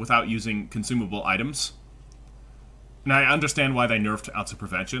 5 without using consumable items. And I understand why they nerfed Ounce of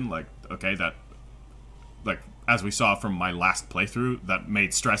Prevention. Like, okay, that... Like, as we saw from my last playthrough, that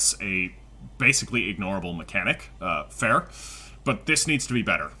made stress a basically ignorable mechanic. Fair. But this needs to be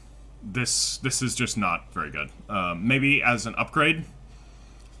better. This is just not very good. Maybe as an upgrade,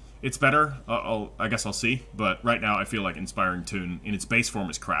 it's better. I guess I'll see. But right now, I feel like Inspiring Tune in its base form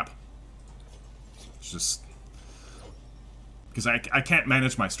is crap. It's just... Because I can't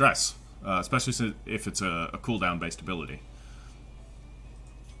manage my stress. Especially if it's a cooldown-based ability.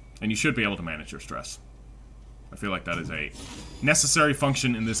 And you should be able to manage your stress. I feel like that is a necessary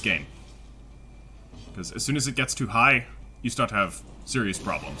function in this game. Because as soon as it gets too high, you start to have serious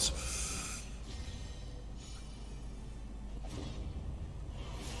problems.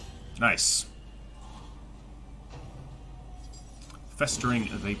 Nice. Festering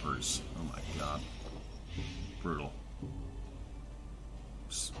Vapors. Oh my god. Brutal.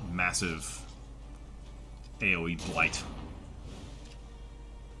 Just massive AoE blight.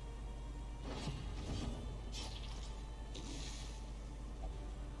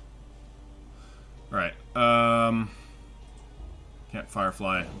 Alright, can't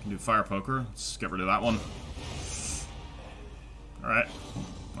Firefly. We can do Fire Poker. Let's get rid of that one. Alright.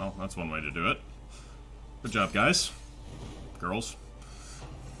 Well, that's one way to do it. Good job, guys. Girls.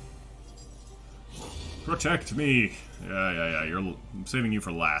 Protect me! Yeah. I'm saving you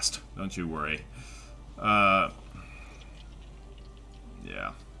for last. Don't you worry. Yeah.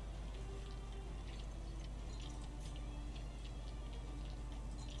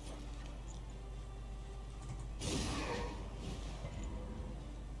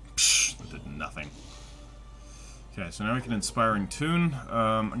 That did nothing. Okay, so now we can Inspiring Tune.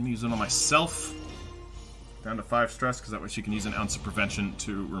 I'm going to use it on myself. Down to 5 stress, because that way she can use an ounce of prevention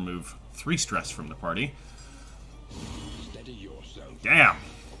to remove 3 stress from the party. Steady yourself. Damn!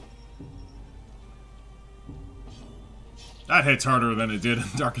 That hits harder than it did in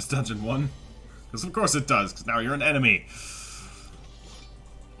Darkest Dungeon 1. Because of course it does, because now you're an enemy.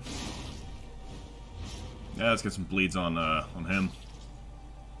 Yeah, let's get some bleeds on him.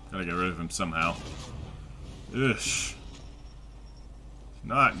 Gotta get rid of him somehow. Ugh.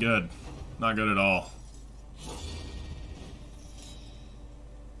 Not good. Not good at all.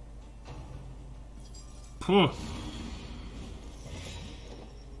 Phew.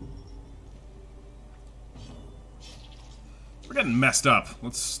 We're getting messed up.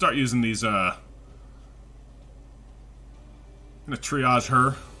 Let's start using these, I'm gonna triage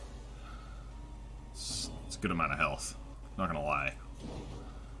her. It's a good amount of health. Not gonna lie.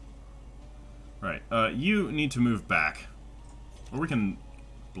 Right, you need to move back. Or we can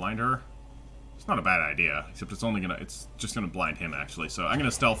blind her. It's not a bad idea, except it's just gonna blind him, actually. So I'm gonna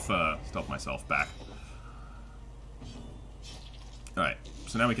stealth myself back. Alright,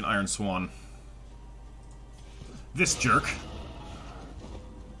 so now we can Iron Swan this jerk.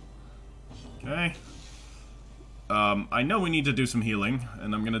 Okay. I know we need to do some healing,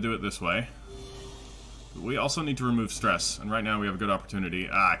 and I'm gonna do it this way. But we also need to remove stress, and right now we have a good opportunity.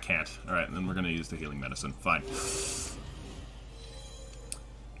 Ah, I can't. Alright, then we're gonna use the healing medicine. Fine.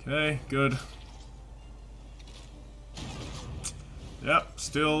 Okay, good. Yep,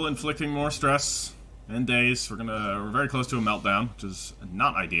 still inflicting more stress and daze. We're very close to a meltdown, which is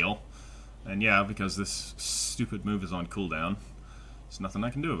not ideal. And yeah, because this stupid move is on cooldown, there's nothing I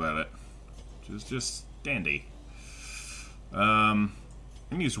can do about it. Which is just dandy. I'm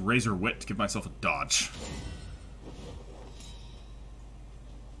gonna use Razor Wit to give myself a dodge.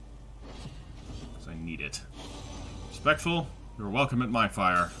 Because I need it. Respectful, you're welcome at my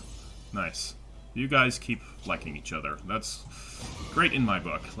fire. Nice. You guys keep liking each other. That's great in my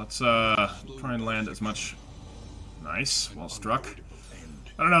book. Let's try and land as much. Nice. Well struck.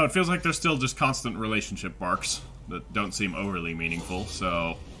 I don't know, it feels like there's still just constant relationship marks that don't seem overly meaningful,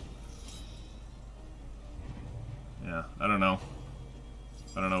 so... yeah, I don't know.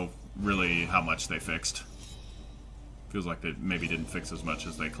 I don't know really how much they fixed. Feels like they maybe didn't fix as much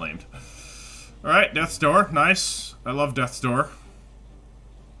as they claimed. Alright, Death's Door. Nice. I love Death's Door.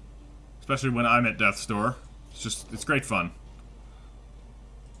 Especially when I'm at Death's Door. It's great fun.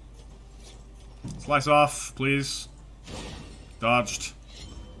 Slice off, please. Dodged.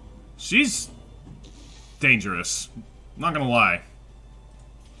 She's dangerous. Not gonna lie.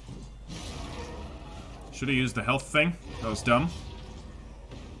 Should have used the health thing. That was dumb.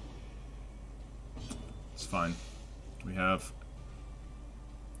 It's fine. We have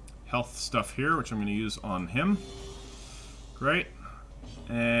health stuff here, which I'm going to use on him. Great.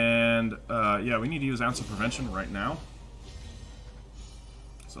 And, yeah, we need to use Ounce of Prevention right now.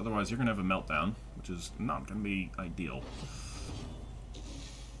 So otherwise you're going to have a meltdown, which is not going to be ideal.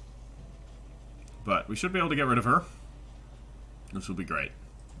 But we should be able to get rid of her. This will be great.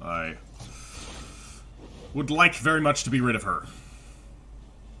 I would like very much to be rid of her.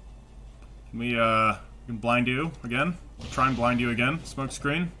 Can we, can blind you again? Try and blind you again. Smoke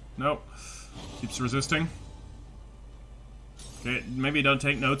screen. Nope. Keeps resisting. Okay, maybe don't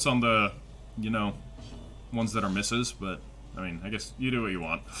take notes on the, you know, ones that are misses, but, I mean, I guess you do what you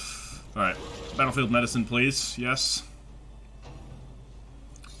want. Alright. Battlefield medicine, please. Yes.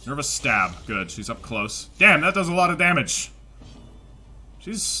 Nervous stab. Good. She's up close. Damn, that does a lot of damage.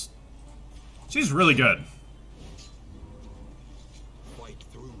 She's really good. Fight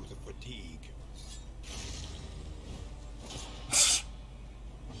through the fatigue.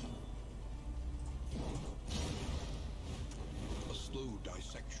 A slow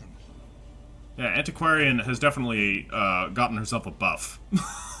dissection. Yeah, Antiquarian has definitely gotten herself a buff.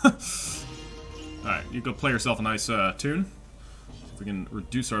 Alright, you go play yourself a nice tune. See if we can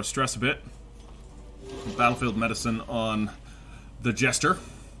reduce our stress a bit. Battlefield medicine on the Jester.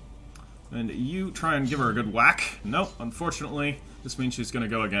 And you try and give her a good whack. Nope, unfortunately, this means she's going to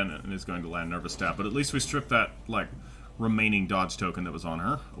go again and is going to land Nervous Stab. But at least we stripped that, like, remaining dodge token that was on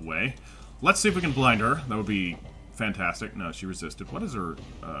her away. Let's see if we can blind her. That would be fantastic. No, she resisted. What is her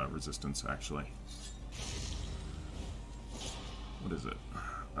resistance, actually? What is it?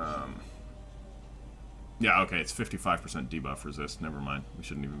 Yeah, okay, it's 55% debuff resist. Never mind. We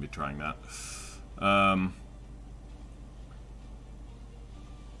shouldn't even be trying that.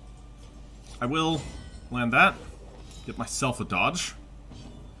 I will land that. Get myself a dodge.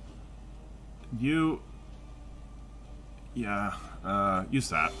 You... yeah, use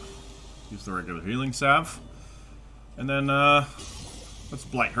that. Use the regular healing salve. And then, let's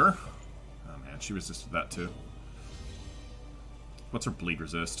blight her. Oh man, she resisted that too. What's her bleed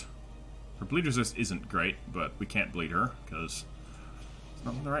resist? Her bleed resist isn't great, but we can't bleed her, because it's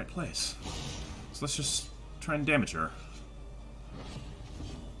not in the right place. So let's just try and damage her.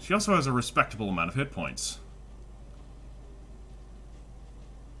 She also has a respectable amount of hit points.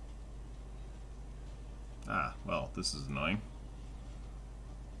 Ah, well, this is annoying.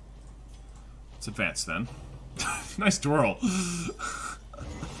 Let's advance then. Nice twirl.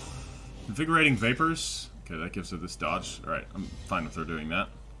 Invigorating Vapors. Okay, that gives her this dodge. Alright, I'm fine with her doing that.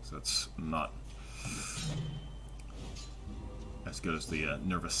 So that's not as good as the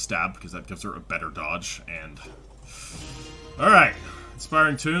Nervous Stab, because that gives her a better dodge. And alright,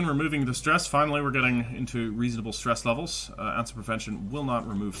 Inspiring Tune, removing the stress. Finally, we're getting into reasonable stress levels. Ounce of Prevention will not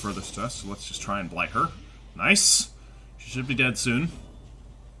remove further stress, so let's just try and blight her. Nice! She should be dead soon.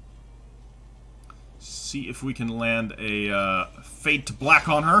 See if we can land a Fade to Black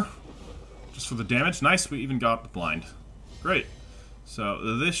on her. Just for the damage. Nice, we even got the blind. Great.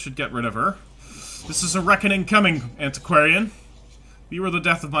 So this should get rid of her. This is a reckoning coming, Antiquarian. You were the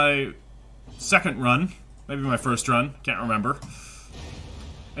death of my second run. Maybe my first run. Can't remember.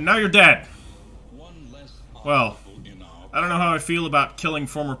 And now you're dead. Well, I don't know how I feel about killing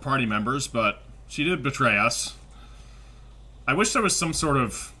former party members, but she did betray us. I wish there was some sort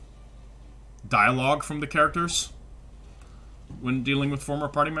of dialogue from the characters when dealing with former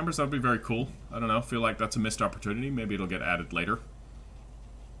party members. That would be very cool. I don't know, I feel like that's a missed opportunity. Maybe it'll get added later.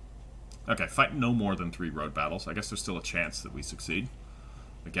 Okay, fight no more than 3 road battles. I guess there's still a chance that we succeed.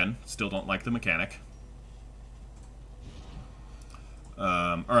 Again, still don't like the mechanic.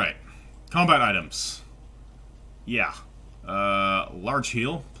 Alright. Combat items. Yeah. Large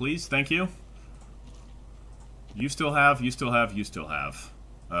heal, please, thank you. You still have, you still have, you still have.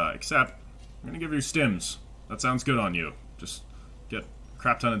 Except, I'm gonna give you stims. That sounds good on you. Just get a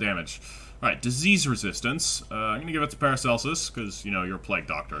crap ton of damage. Alright, disease resistance. I'm gonna give it to Paracelsus, because, you know, you're a plague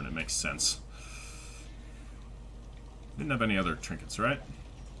doctor and it makes sense. Didn't have any other trinkets, right?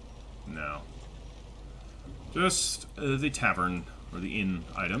 No. Just the tavern, or the inn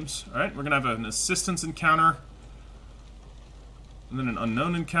items. Alright, we're gonna have an assistance encounter. And then an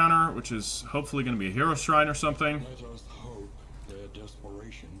unknown encounter, which is hopefully gonna be a hero shrine or something. Let us hope their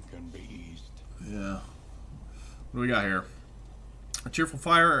desperation can be eased. Yeah. What do we got here? A cheerful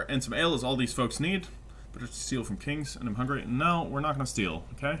fire and some ale is all these folks need. Better to steal from kings, and I'm hungry. No, we're not going to steal,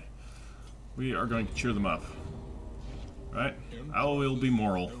 okay? We are going to cheer them up. Right? I will be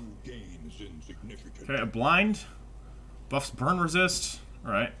moral. Okay, a blind. Buffs burn resist.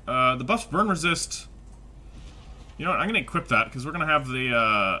 Alright. The buffs burn resist. You know what? I'm going to equip that, because we're going to have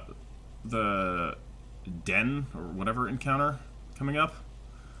the den, or whatever encounter, coming up.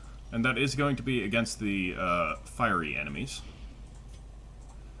 And that is going to be against the fiery enemies.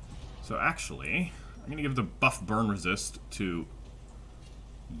 So actually, I'm going to give the buff burn resist to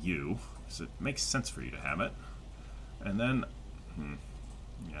you, because it makes sense for you to have it. And then,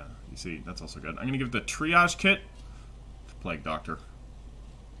 yeah, you see, that's also good. I'm going to give the triage kit to Plague Doctor.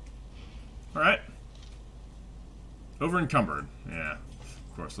 Alright. Over encumbered. Yeah,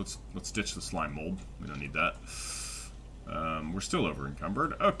 of course, let's ditch the slime mold. We don't need that. We're still over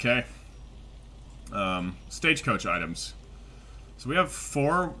encumbered. Okay. Stagecoach items. So we have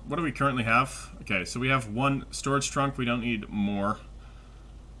 4. What do we currently have? Okay, so we have 1 storage trunk. We don't need more.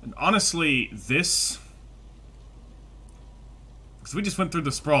 And honestly, this... because we just went through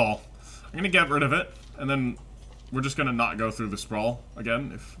the sprawl. I'm going to get rid of it. And then we're just going to not go through the sprawl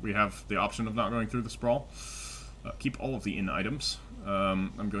again, if we have the option of not going through the sprawl. Keep all of the inn items.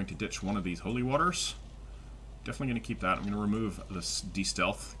 I'm going to ditch one of these holy waters. Definitely going to keep that. I'm going to remove this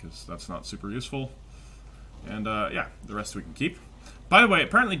de-stealth, because that's not super useful. And, yeah, the rest we can keep. By the way,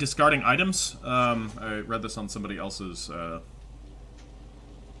 apparently discarding items, I read this on somebody else's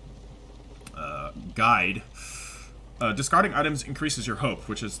guide. Discarding items increases your hope,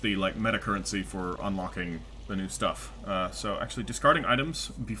 which is the, like, meta currency for unlocking the new stuff. So, actually, discarding items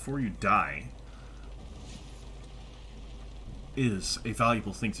before you die is a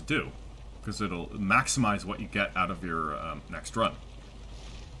valuable thing to do, because it'll maximize what you get out of your next run.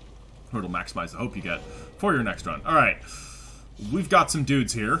 Or it'll maximize the hope you get for your next run. Alright, we've got some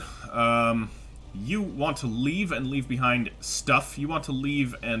dudes here. You want to leave and leave behind stuff. You want to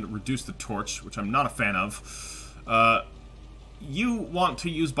leave and reduce the torch, which I'm not a fan of. You want to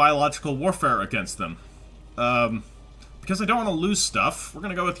use biological warfare against them. Because I don't want to lose stuff, we're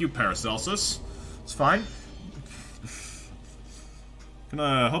going to go with you, Paracelsus. It's fine.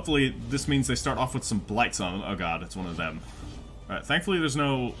 Hopefully this means they start off with some blights on them. Oh god, it's one of them. Alright, thankfully there's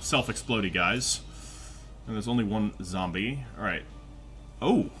no self-explodey guys. And there's only one zombie. Alright.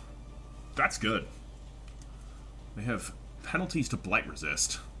 Oh! That's good. They have penalties to blight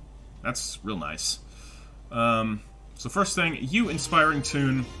resist. That's real nice. So first thing, you Inspiring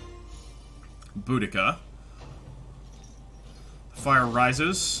Tune Boudica. Fire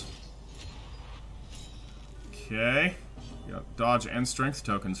rises. Okay. Got dodge and strength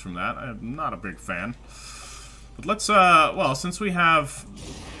tokens from that. I'm not a big fan. But let's, well, since we have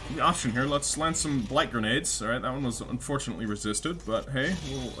the option here, let's land some blight grenades. Alright, that one was unfortunately resisted, but hey,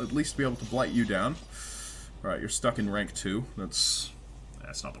 we'll at least be able to blight you down. Alright, you're stuck in rank 2. That's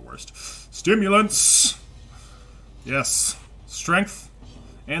not the worst. Stimulants! Yes. Strength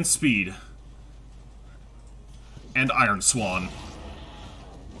and speed. And Iron Swan.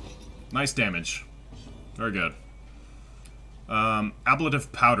 Nice damage. Very good.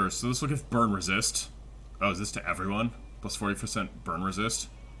 Ablative Powder. So this will give burn resist. Oh, is this to everyone? Plus 40% burn resist?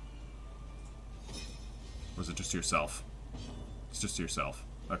 Or is it just to yourself? It's just to yourself.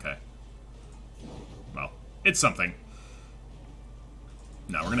 Okay. Well, it's something.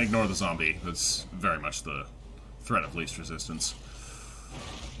 No, we're gonna ignore the zombie. That's very much the threat of least resistance.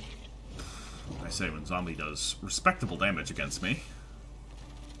 I say when zombie does respectable damage against me.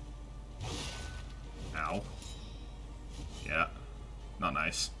 Ow. Yeah. Not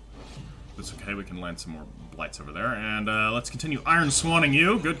nice. It's okay, we can land some more blights over there. And let's continue Iron Swanning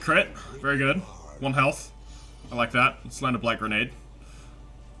you. Good crit. Very good. 1 health. I like that. Let's land a blight grenade.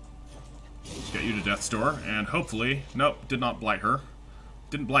 Let's get you to Death's Door. And hopefully... Nope, did not blight her.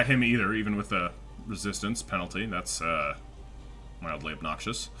 Didn't blight him either, even with a resistance penalty. That's mildly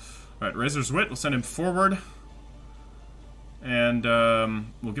obnoxious. Alright, Razor's Wit. We'll send him forward. And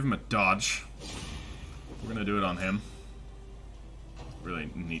we'll give him a dodge. We're gonna do it on him.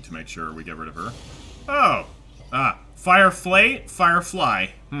 Really need to make sure we get rid of her. Oh! Ah. Firefly? Firefly.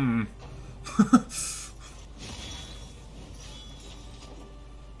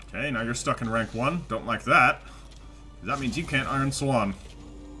 Okay, now you're stuck in rank 1. Don't like that. That means you can't Iron Swan.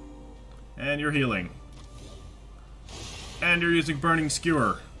 And you're healing. And you're using Burning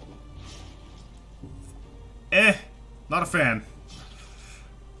Skewer. Not a fan.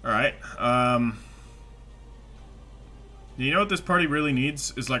 Alright, you know what this party really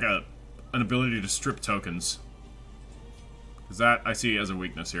needs? Is like an ability to strip tokens. Because that I see as a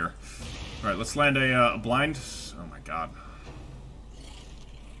weakness here. Alright, let's land a blind. Oh my god.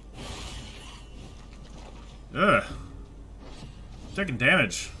 Ugh. Taking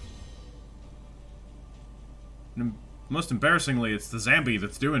damage. And most embarrassingly, it's the zombie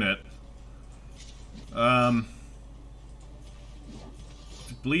that's doing it. It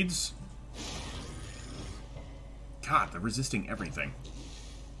bleeds. God, they're resisting everything.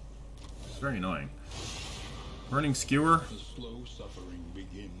 It's very annoying. Burning Skewer. The slow suffering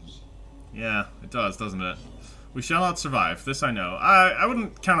begins. Yeah, it does, doesn't it? We shall not survive. This I know. I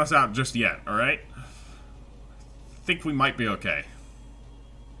wouldn't count us out just yet, alright? I think we might be okay.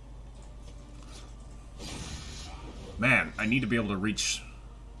 Man, I need to be able to reach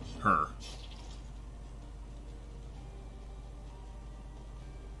her.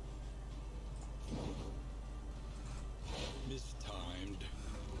 Mistimed.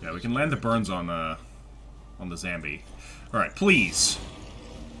 Yeah, we can land the burns on the zombie. Alright, please.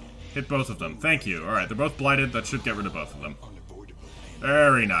 Hit both of them. Thank you. Alright, they're both blighted. That should get rid of both of them.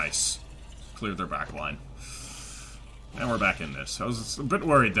 Very nice. Cleared their back line. And we're back in this. I was a bit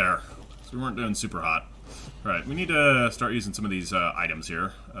worried there. So we weren't doing super hot. Alright, we need to start using some of these items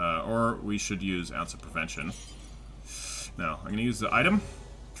here. Or we should use Ounce of Prevention. No, I'm going to use the item,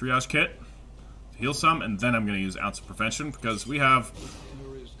 Triage Kit, to heal some, and then I'm going to use Ounce of Prevention, because we have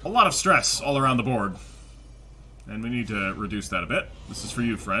a lot of stress all around the board. And we need to reduce that a bit. This is for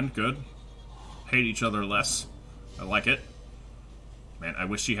you, friend. Good. Hate each other less. I like it. Man, I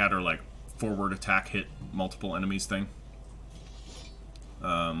wish she had her, like, forward attack hit multiple enemies thing.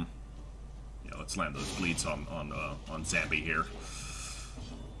 Yeah, let's land those bleeds on Zambi here.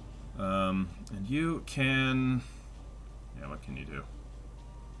 And you can... Yeah, what can you do?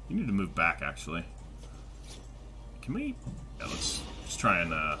 You need to move back, actually. Can we... Yeah, let's just try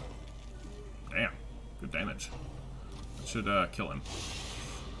and, Damn. Good damage. That should, kill him.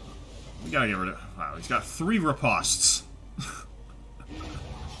 We gotta get rid of... Wow, he's got 3 riposts. I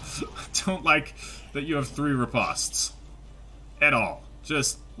don't like that you have 3 riposts. At all.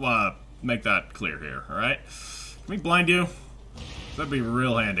 Just wanna make that clear here, alright? Can we blind you? That'd be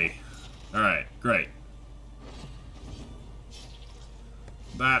real handy. Alright, great.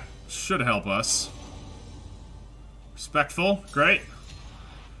 That should help us. Respectful, great.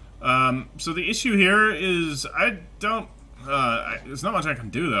 So the issue here is I don't... there's not much I can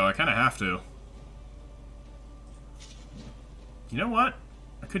do, though. I kind of have to. You know what?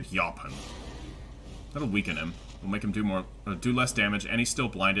 I could yop him. That'll weaken him. It'll make him do less damage, and he's still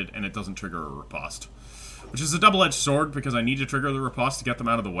blinded, and it doesn't trigger a riposte. Which is a double-edged sword, because I need to trigger the riposte to get them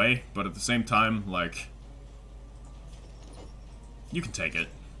out of the way, but at the same time, like... You can take it.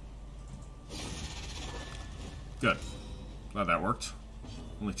 Good. Glad that worked.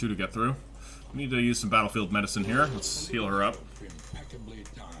 Only 2 to get through. We need to use some battlefield medicine here. Let's heal her up.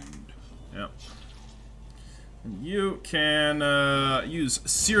 Yeah. And you can use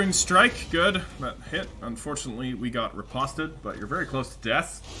Searing Strike. Good. That hit. Unfortunately, we got riposted, but you're very close to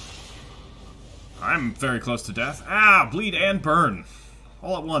death. I'm very close to death. Ah! Bleed and burn.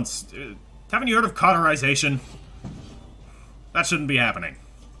 All at once. Haven't you heard of cauterization? That shouldn't be happening.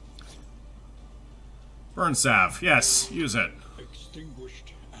 Burn salve. Yes, use it.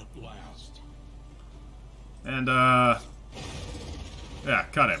 Extinguished at last. And, yeah,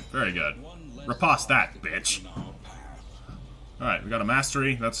 cut him. Very good. Riposte that, bitch. Alright, we got a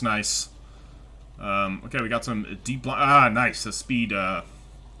mastery. That's nice. Okay, we got some deep... Ah, nice. A speed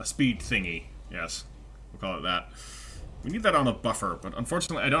thingy. Yes. We'll call it that. We need that on a buffer, but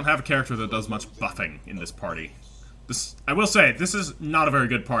unfortunately I don't have a character that does much buffing in this party. I will say, this is not a very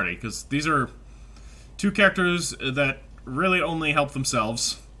good party, because these are 2 characters that really only help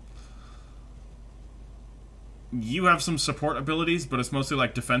themselves. You have some support abilities, but it's mostly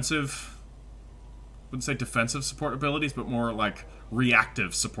like defensive... I wouldn't say defensive support abilities, but more like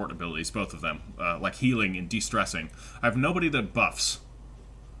reactive support abilities, both of them. Like healing and de-stressing. I have nobody that buffs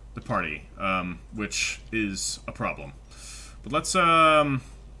the party, which is a problem. But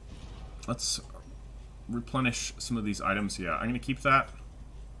let's replenish some of these items. Yeah, I'm going to keep that.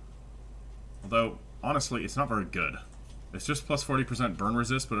 Although, honestly, it's not very good. It's just plus 40% burn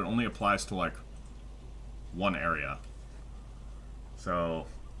resist, but it only applies to, like, 1 area. So,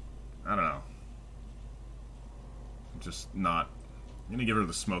 I don't know. Just not... I'm going to give her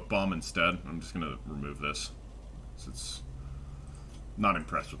the smoke bomb instead. I'm just going to remove this. So it's not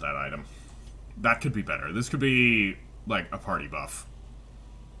impressed with that item. That could be better. This could be, like, a party buff.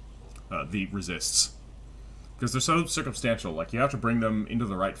 The resists. Because they're so circumstantial. Like, you have to bring them into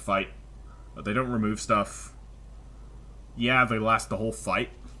the right fight. They don't remove stuff. Yeah, they last the whole fight.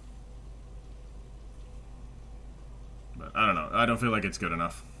 But, I don't know. I don't feel like it's good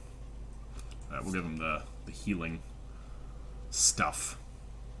enough. We'll give them the healing stuff.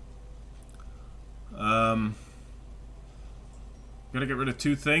 Gotta get rid of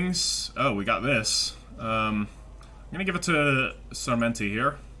 2 things. Oh, we got this. I'm gonna give it to Sarmenti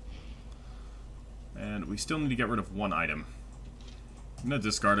here. And we still need to get rid of 1 item. I'm gonna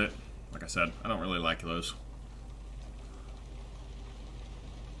discard it. Like I said, I don't really like those.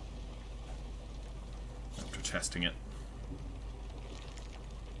 After testing it.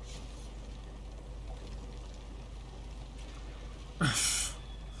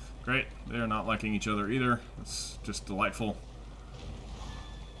 Great. They're not liking each other either. It's just delightful.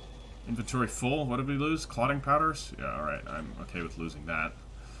 Inventory full. What did we lose? Clotting powders? Yeah, alright. I'm okay with losing that.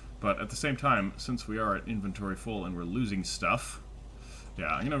 But at the same time, since we are at inventory full and we're losing stuff, yeah,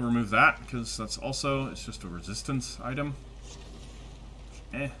 I'm going to remove that, because that's also, it's just a resistance item.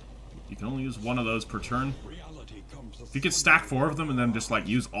 You can only use 1 of those per turn. If you could stack 4 of them and then just, like,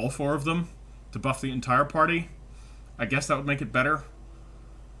 use all 4 of them to buff the entire party, I guess that would make it better.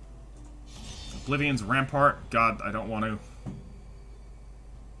 Oblivion's Rampart. God, I don't want to.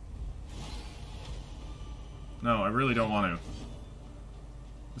 No, I really don't want to.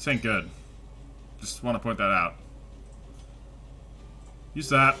 This ain't good. Just want to point that out. Use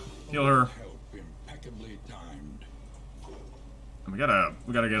that. Heal her. And we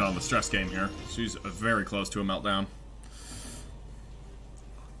gotta get on the stress game here. She's very close to a meltdown.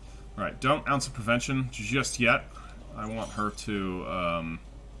 Alright, don't Ounce of Prevention just yet. I want her to,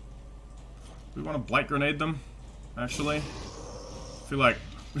 we want to Blight Grenade them, actually. I feel like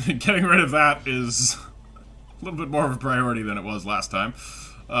getting rid of that is a little bit more of a priority than it was last time.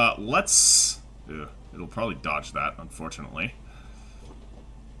 Let's... it'll probably dodge that, unfortunately.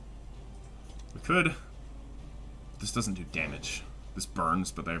 We could... This doesn't do damage. This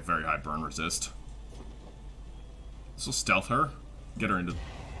burns, but they have very high burn resist. This will stealth her. Get her into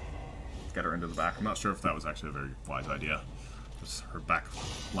the back. I'm not sure if that was actually a very wise idea. Because her back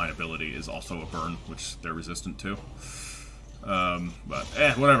line ability is also a burn, which they're resistant to. But,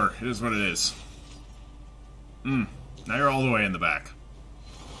 whatever. It is what it is. Now you're all the way in the back.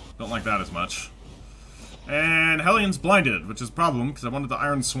 Don't like that as much. And Hellion's blinded, which is a problem, because I wanted to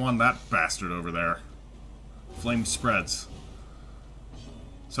Iron Swan that bastard over there. Flame spreads.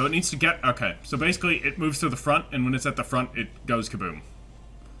 So it needs to get... Okay, so basically it moves to the front, and when it's at the front, it goes kaboom.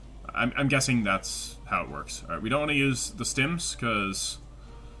 I'm guessing that's how it works. Alright, we don't want to use the stims, because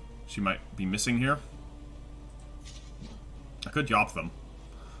she might be missing here. I could yop them,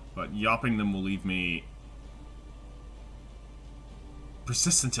 but yopping them will leave me...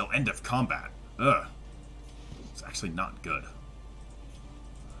 Persist until end of combat. Ugh. It's actually not good.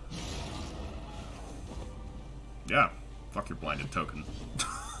 Yeah. Fuck your blinded token.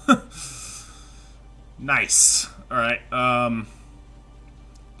 Nice. Alright, do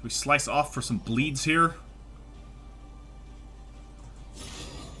we slice off for some bleeds here?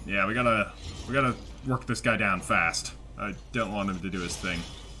 Yeah, we gotta work this guy down fast. I don't want him to do his thing.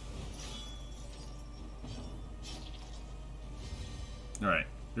 Alright,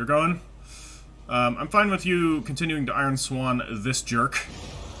 you're going? I'm fine with you continuing to Iron Swan this jerk.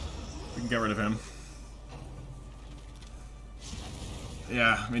 We can get rid of him.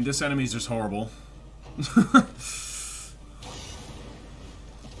 Yeah, I mean, this enemy's just horrible.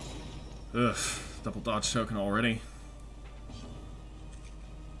 Ugh, double dodge token already.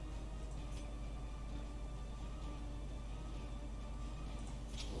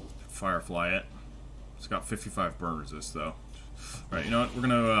 Firefly it. It's got 55 burn resist though. Alright, you know what? We're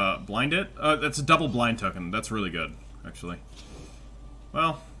gonna blind it. That's a double blind token. That's really good, actually.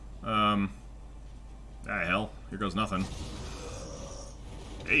 Well, hell. Here goes nothing.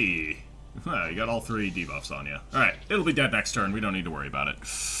 Hey! You got all 3 debuffs on you. Alright, it'll be dead next turn. We don't need to worry about it.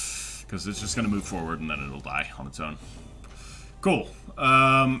 Because it's just gonna move forward and then it'll die on its own. Cool.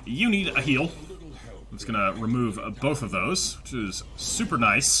 You need a heal. It's gonna remove both of those, which is super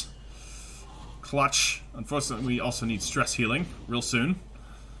nice. Clutch. Unfortunately, we also need stress healing real soon.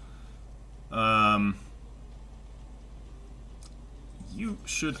 You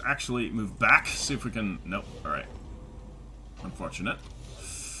should actually move back. See if we can... Nope. Alright. Unfortunate.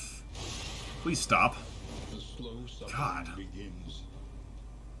 Please stop. God.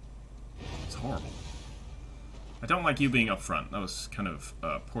 It's horrible. I don't like you being up front. That was kind of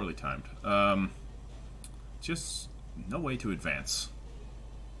poorly timed. Just no way to advance.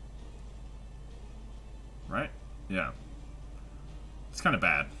 Right? Yeah. It's kind of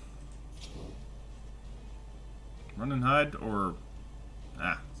bad. Run and hide, or...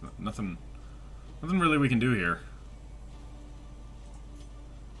 nothing really we can do here.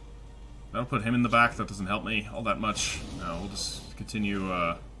 That'll put him in the back. That doesn't help me all that much. No, we'll just continue,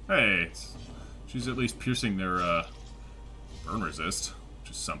 hey! She's at least piercing their, burn resist,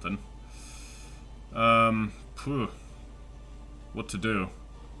 which is something. What to do?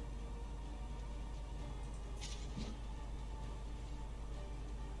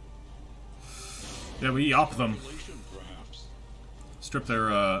 Yeah, we op them. Strip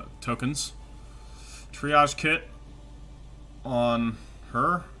their, tokens. Triage kit on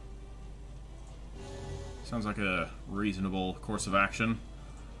her. Sounds like a reasonable course of action.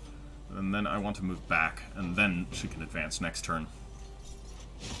 And then I want to move back, and then she can advance next turn.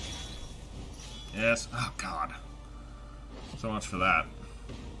 Yes. Oh, God. So much for that.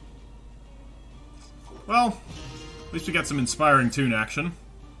 Well, at least we got some inspiring tune action.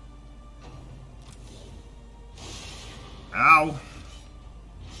 Ow.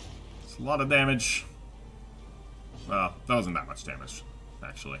 It's a lot of damage. Well, that wasn't that much damage,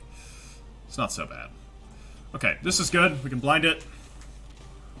 actually. It's not so bad. Okay, this is good. We can blind it.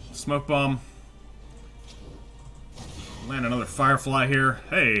 Smoke bomb. Land another firefly here.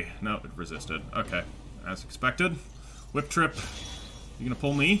 Hey, no, it resisted. Okay, as expected. Whip trip. You gonna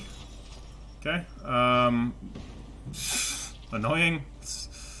pull me? Okay. Annoying.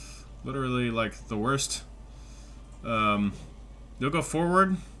 It's literally like the worst. You'll go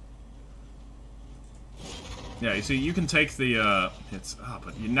forward. Yeah, you see, you can take the hits. Oh,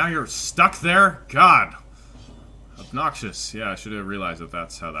 but now you're stuck there. God. Obnoxious. Yeah, I should have realized that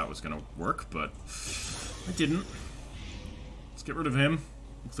that's how that was going to work, but I didn't. Let's get rid of him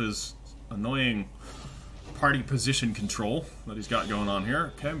with his annoying party position control that he's got going on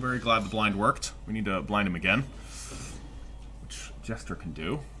here. Okay, I'm very glad the blind worked. We need to blind him again, which Jester can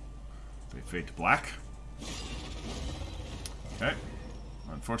do. They fade to black. Okay.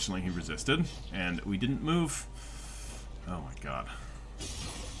 Unfortunately, he resisted, and we didn't move. Oh my god.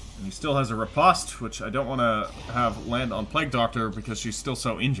 And he still has a riposte, which I don't want to have land on Plague Doctor because she's still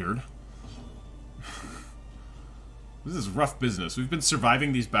so injured. This is rough business. We've been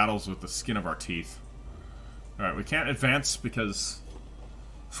surviving these battles with the skin of our teeth. Alright, we can't advance because...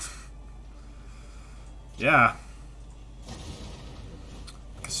 yeah.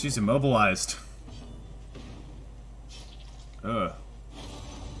 Because she's immobilized. Ugh.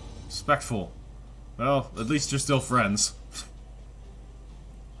 Respectful. Well, at least you're still friends.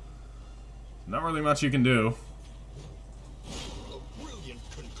 Not really much you can do. A brilliant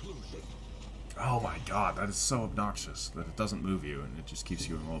conclusion. Oh my god, that is so obnoxious that it doesn't move you and it just keeps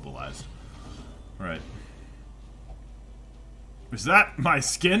you immobilized. Right. Is that my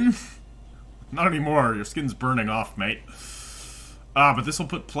skin? Not anymore. Your skin's burning off, mate. But this will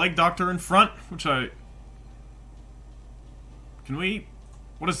put Plague Doctor in front, which I... Can we...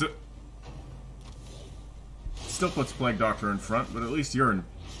 What is it? Still puts Plague Doctor in front, but at least you're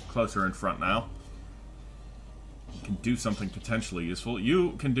closer in front now. You can do something potentially useful.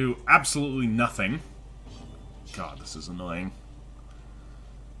 You can do absolutely nothing. God, this is annoying.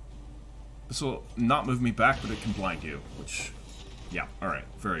 This will not move me back, but it can blind you, which... Yeah, alright.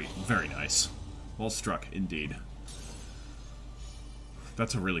 Very, very nice. Well struck, indeed.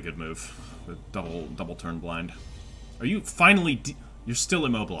 That's a really good move. The double turn blind. Are you finally... You're still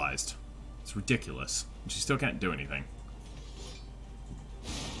immobilized. It's ridiculous. And she still can't do anything.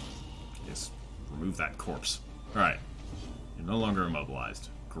 Just remove that corpse. Alright. You're no longer immobilized.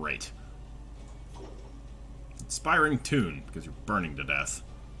 Great. Inspiring tune, because you're burning to death.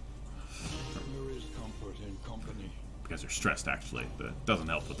 There is comfort in company. Because you're stressed, actually. That doesn't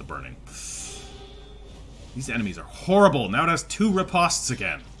help with the burning. These enemies are horrible. Now it has 2 ripostes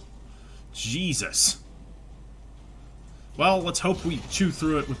again. Jesus. Well, let's hope we chew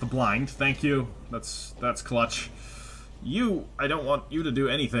through it with the blind. Thank you. That's clutch. You, I don't want you to do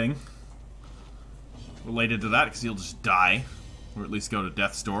anything related to that, because you'll just die. Or at least go to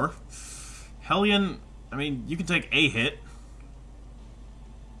death's door. Hellion, I mean, you can take a hit.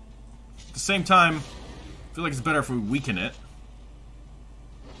 At the same time, I feel like it's better if we weaken it.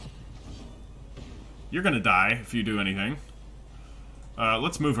 You're gonna die if you do anything.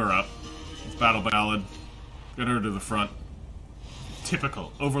 Let's move her up. It's Battle Ballad. Get her to the front.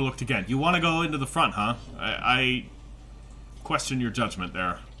 Typical. Overlooked again. You want to go into the front, huh? I question your judgment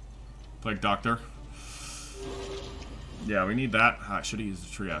there, Plague Doctor. Yeah, we need that. I should have used a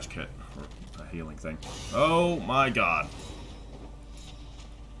triage kit. Or a healing thing. Oh my god.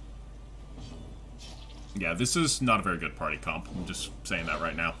 Yeah, this is not a very good party comp. I'm just saying that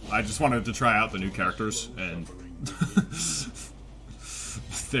right now. I just wanted to try out the new characters, and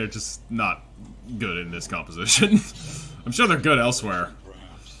they're just not good in this composition. I'm sure they're good elsewhere.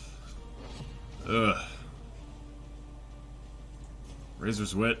 Ugh.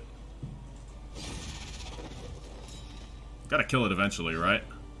 Razor's Wit. Gotta kill it eventually, right?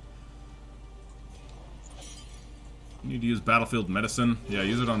 You need to use Battlefield Medicine. Yeah,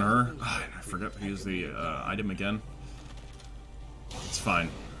 use it on her. Oh, I forgot to use the item again. It's fine.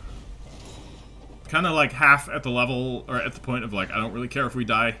 Kind of like half at the level, or at the point of like, I don't really care if we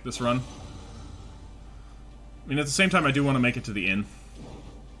die this run. I mean, at the same time, I do want to make it to the inn.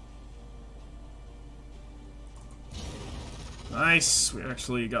 Nice. We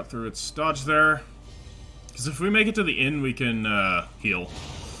actually got through its dodge there. Because if we make it to the inn, we can heal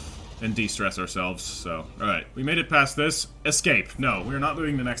and de-stress ourselves. So, alright. We made it past this. Escape. No, we're not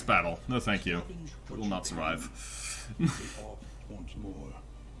doing the next battle. No, thank you. We will not survive. Let's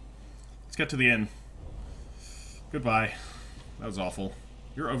get to the inn. Goodbye. That was awful.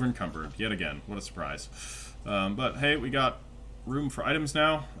 You're over-encumbered. Yet again. What a surprise. But, hey, we got room for items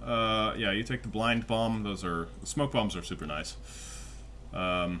now. Yeah, you take the blind bomb. Those are... The smoke bombs are super nice.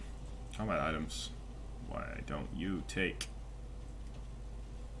 Combat items. Why don't you take...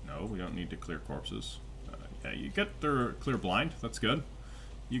 No, we don't need to clear corpses. Yeah, you get the clear blind. That's good.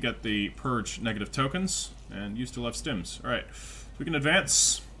 You get the purge negative tokens, and you still have stims. Alright, so we can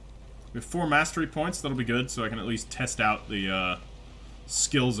advance. We have 4 mastery points. That'll be good, so I can at least test out the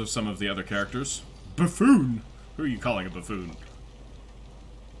skills of some of the other characters. Buffoon! Who are you calling a buffoon?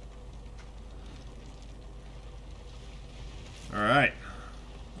 Alright.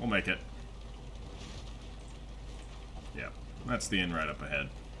 We'll make it. Yeah, that's the inn right up ahead.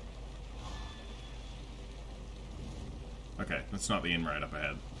 Okay, that's not the inn right up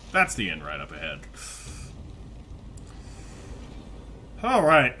ahead. That's the inn right up ahead.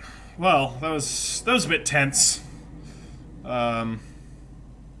 Alright. Well, that was a bit tense. Let's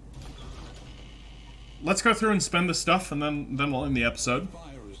go through and spend the stuff, and then we'll end the episode.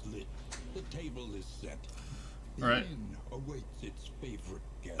 Fire is lit. The table is set. The Alright. inn awaits its favorite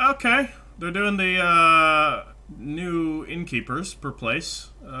guest. Okay. They're doing the new innkeepers per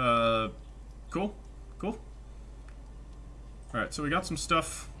place. Cool. Cool. Alright, so we got some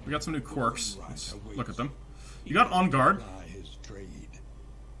stuff. We got some new quirks. Let's look at them. You got On Guard. By his trade.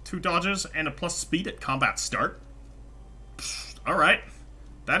 2 dodges and a plus speed at combat start. Alright.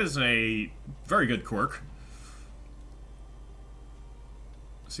 That is a very good quirk.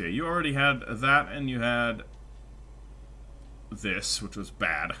 So yeah, you already had that, and you had this, which was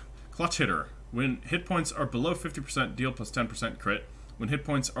bad. Clutch Hitter. When hit points are below 50%, deal plus 10% crit. When hit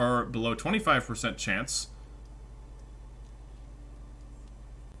points are below 25% chance.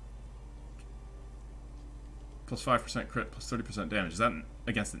 Plus 5% crit, plus 30% damage. Is that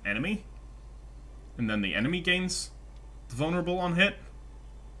against an enemy? And then the enemy gains the vulnerable on hit?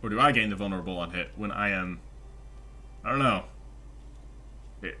 Or do I gain the vulnerable on hit when I am... I don't know.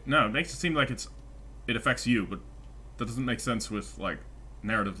 No, it makes it seem like it affects you, but that doesn't make sense with, like,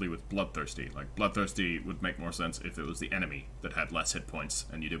 narratively with Bloodthirsty. Like, Bloodthirsty would make more sense if it was the enemy that had less hit points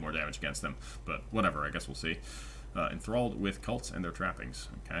and you did more damage against them. But whatever, I guess we'll see. Enthralled with cults and their trappings.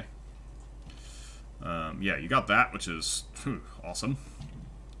 Okay. Yeah, you got that, which is awesome.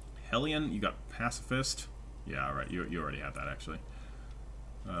 Hellion, you got Pacifist. Yeah, alright, you already had that, actually.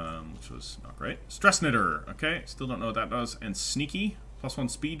 Which was not great. Stress Knitter, okay, still don't know what that does. And Sneaky,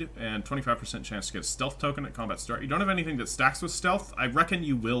 +1 speed, and 25% chance to get a stealth token at combat start. You don't have anything that stacks with stealth. I reckon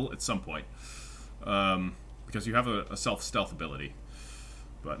you will at some point. Because you have a self-stealth ability.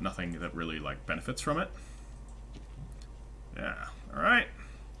 But nothing that really, like, benefits from it. Yeah, alright.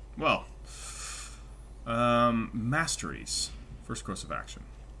 Well, masteries. First course of action.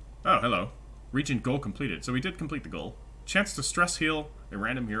 Oh, hello. Region goal completed. So we did complete the goal. Chance to stress heal a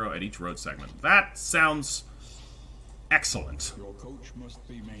random hero at each road segment. That sounds excellent.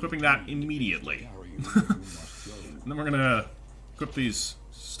 Equipping that immediately. And then we're gonna equip these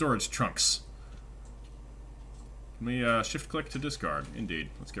storage trunks. Can we shift click to discard? Indeed.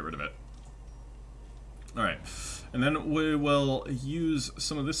 Let's get rid of it. Alright. And then we will use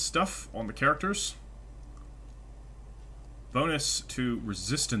some of this stuff on the characters. Bonus to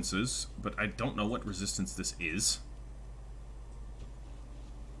resistances, but I don't know what resistance this is.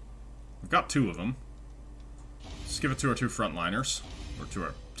 We've got 2 of them. Let's give it to our 2 frontliners. Or to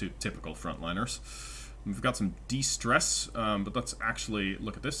our 2 typical frontliners. We've got some de-stress, but let's actually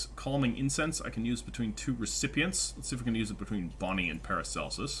look at this. Calming Incense I can use between 2 recipients. Let's see if we can use it between Bonnie and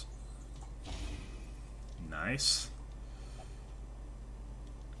Paracelsus. Nice.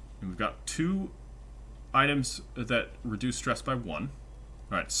 And we've got 2 items that reduce stress by 1.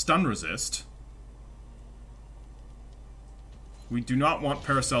 Alright, Stun Resist. We do not want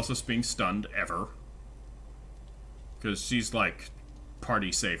Paracelsus being stunned, ever. Because she's, like,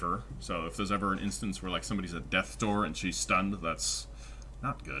 party saver. So if there's ever an instance where, like, somebody's at death's door and she's stunned, that's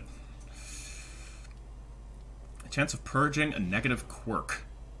not good. A chance of purging a negative quirk.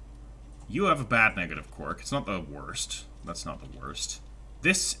 You have a bad negative quirk. It's not the worst. That's not the worst.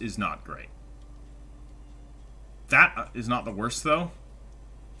 This is not great. That is not the worst, though.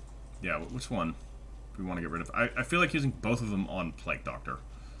 Yeah, which one do we want to get rid of? I feel like using both of them on Plague Doctor.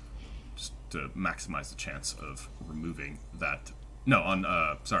 Just to maximize the chance of removing that. No, on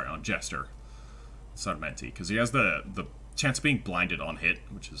Jester. Sarmenti. Because he has the chance of being blinded on hit,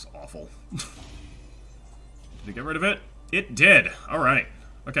 which is awful. Did it get rid of it? It did! Alright.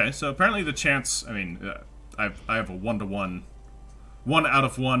 Okay, so apparently the chance, I mean, I have a 1-to-1... 1 out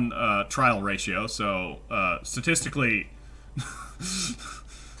of 1 trial ratio, so statistically,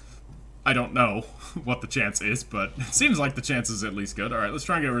 I don't know what the chance is, but it seems like the chance is at least good. Alright, let's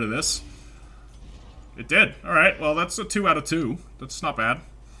try and get rid of this. It did. Alright, well, that's a 2 out of 2. That's not bad.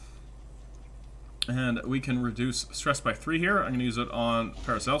 And we can reduce stress by 3 here. I'm going to use it on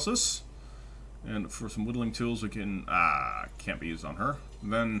Paracelsus. And for some whittling tools, we can... can't be used on her.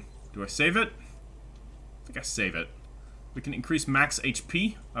 And then, do I save it? I think I save it. We can increase max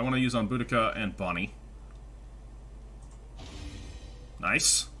HP. I want to use on Boudica and Bonnie.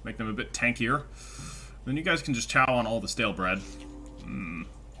 Nice. Make them a bit tankier. Then you guys can just chow on all the stale bread. Mmm.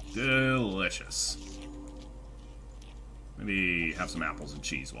 Delicious. Maybe have some apples and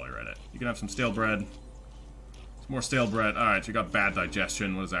cheese while you're at it. You can have some stale bread. Some more stale bread. Alright, you got bad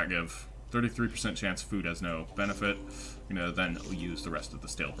digestion. What does that give? 33% chance food has no benefit. You know, then we'll use the rest of the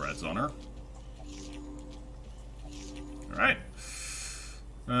stale breads on her. Alright.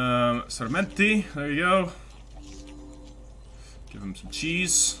 Sarmenti, there you go. Give him some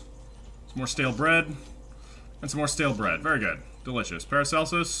cheese. Some more stale bread. And some more stale bread. Very good. Delicious.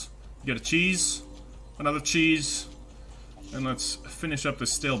 Paracelsus, you get a cheese. Another cheese. And let's finish up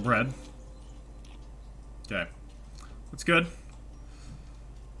this stale bread. Okay. That's good.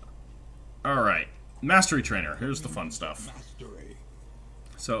 Alright. Mastery Trainer. Here's the fun stuff.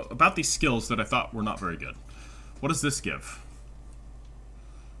 So, about these skills that I thought were not very good. What does this give?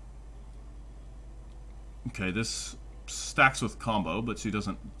 Okay, this stacks with combo, but she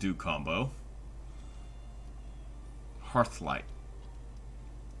doesn't do combo. Hearthlight.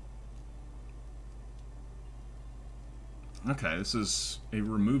 Okay, this is a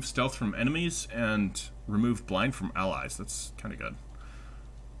remove stealth from enemies and remove blind from allies. That's kind of good.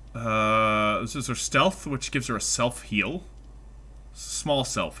 This is her stealth, which gives her a self-heal. Small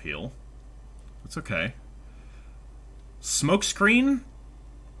self-heal. That's okay. Smokescreen?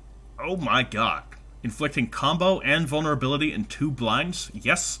 Oh my god. Inflicting combo and vulnerability in 2 blinds?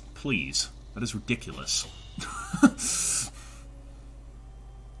 Yes, please. That is ridiculous.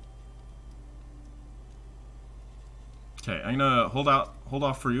 Okay, I'm gonna hold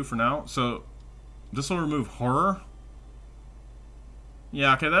off for you for now. So, this will remove horror.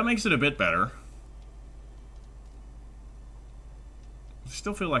 Yeah, okay, that makes it a bit better. I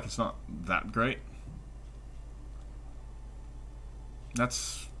still feel like it's not that great. I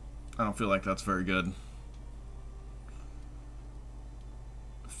don't feel like that's very good.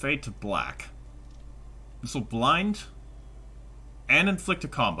 Fade to black. This will blind and inflict a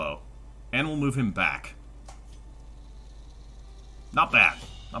combo. And we'll move him back. Not bad.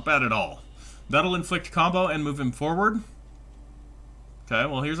 Not bad at all. That'll inflict combo and move him forward. Okay,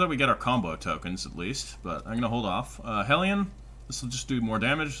 well here's how we get our combo tokens at least. But I'm going to hold off. Hellion. This will just do more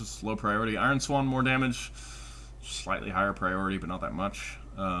damage. This is low priority. Iron Swan, more damage. Slightly higher priority, but not that much.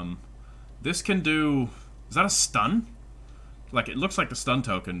 This can do... Is that a stun? Like, it looks like the stun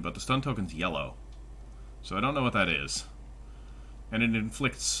token, but the stun token's yellow. So I don't know what that is. And it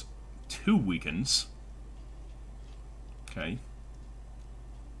inflicts 2 weakens. Okay.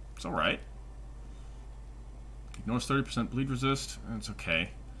 It's alright. Ignores 30% bleed resist. It's okay.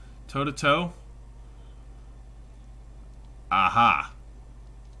 Toe-to-toe. Aha.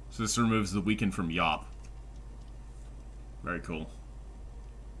 So this removes the weaken from Yop. Very cool.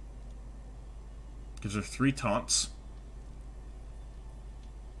 Gives her 3 taunts.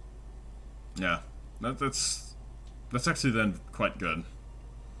 Yeah. That's actually then quite good.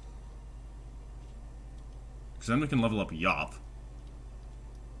 Because then we can level up Yop.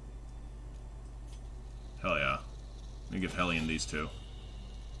 Hell yeah. Let me give Hellion these 2.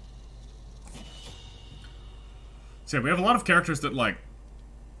 So yeah, we have a lot of characters that, like,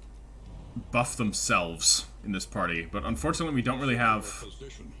 buff themselves in this party, but unfortunately we don't really have...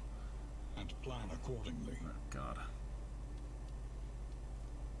 And plan accordingly. Oh, God.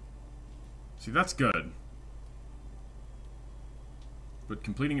 See, that's good. But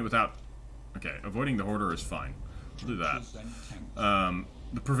completing it without... Okay, avoiding the Hoarder is fine. We'll do that.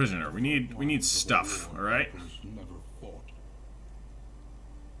 The Provisioner. We need stuff, alright?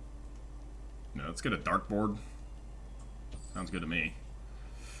 No, let's get a dartboard. Sounds good to me.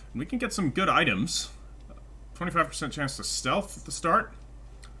 And we can get some good items. 25% chance to stealth at the start.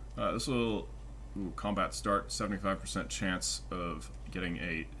 This will... Ooh, combat start. 75% chance of getting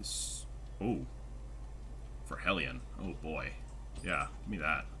a... Oh. For Hellion. Oh boy. Yeah, give me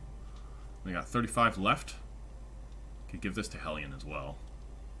that. We got 35 left. Could give this to Hellion as well.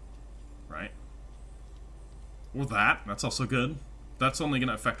 Right? Or that. That's also good. That's only going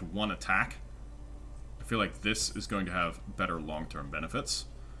to affect 1 attack. I feel like this is going to have better long-term benefits.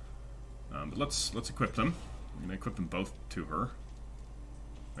 But let's equip them. I'm going to equip them both to her.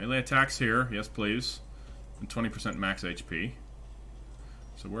 Melee attacks here. Yes, please. And 20% max HP.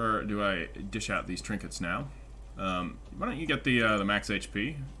 So where do I dish out these trinkets now? Why don't you get the max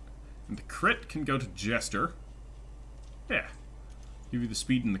HP? And the crit can go to Jester. Yeah. Give you the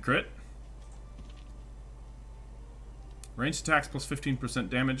speed and the crit. Ranged attacks plus 15%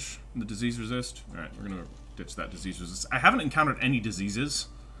 damage. And the disease resist. Alright, we're going to ditch that disease resist. I haven't encountered any diseases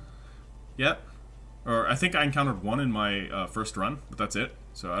yet. Or I think I encountered 1 in my first run, but that's it.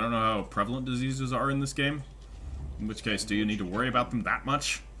 So I don't know how prevalent diseases are in this game. In which case, do you need to worry about them that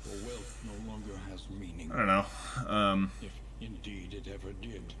much? Wealth no longer has meaning. I don't know. If indeed it ever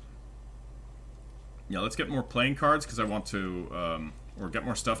did. Yeah, let's get more playing cards because I want to, or get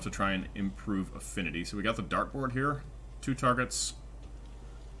more stuff to try and improve affinity. So we got the dartboard here. 2 targets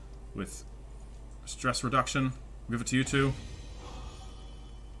with stress reduction. Give it to you 2.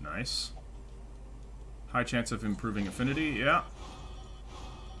 Nice. High chance of improving affinity, yeah.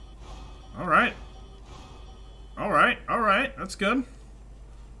 Alright. Alright, alright, that's good.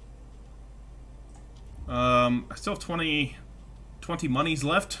 I still have 20 monies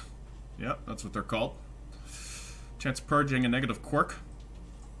left. Yep, that's what they're called. Chance of purging a negative quirk.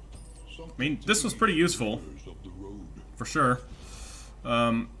 I mean, this was pretty useful. For sure.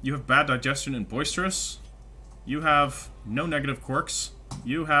 You have bad digestion and boisterous. You have no negative quirks.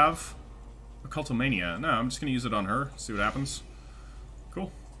 You have occultomania. No, I'm just going to use it on her. See what happens.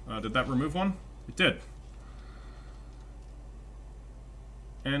 Cool. Did that remove 1? It did.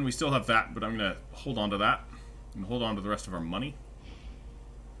 And we still have that, but I'm going to hold on to that. And hold on to the rest of our money.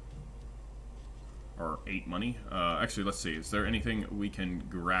 Or 8 money. Actually, let's see. Is there anything we can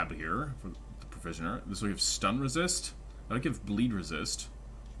grab here for the Provisioner? This will give stun resist. That'll give bleed resist.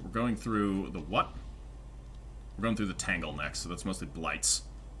 We're going through the what? We're going through the Tangle next, so that's mostly blights.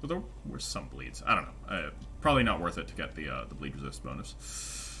 But there were some bleeds. I don't know. Probably not worth it to get the bleed resist bonus.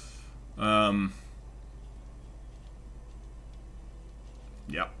 Yep.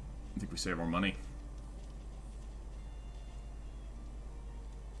 I think we save our money.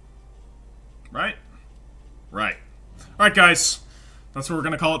 Right? Right. Alright, guys. That's what we're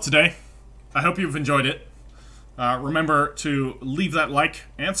going to call it today. I hope you've enjoyed it. Remember to leave that like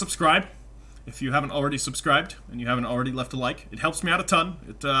and subscribe if you haven't already subscribed and you haven't already left a like. It helps me out a ton.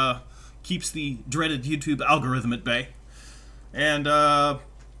 It keeps the dreaded YouTube algorithm at bay. And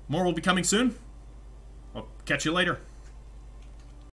more will be coming soon. I'll catch you later.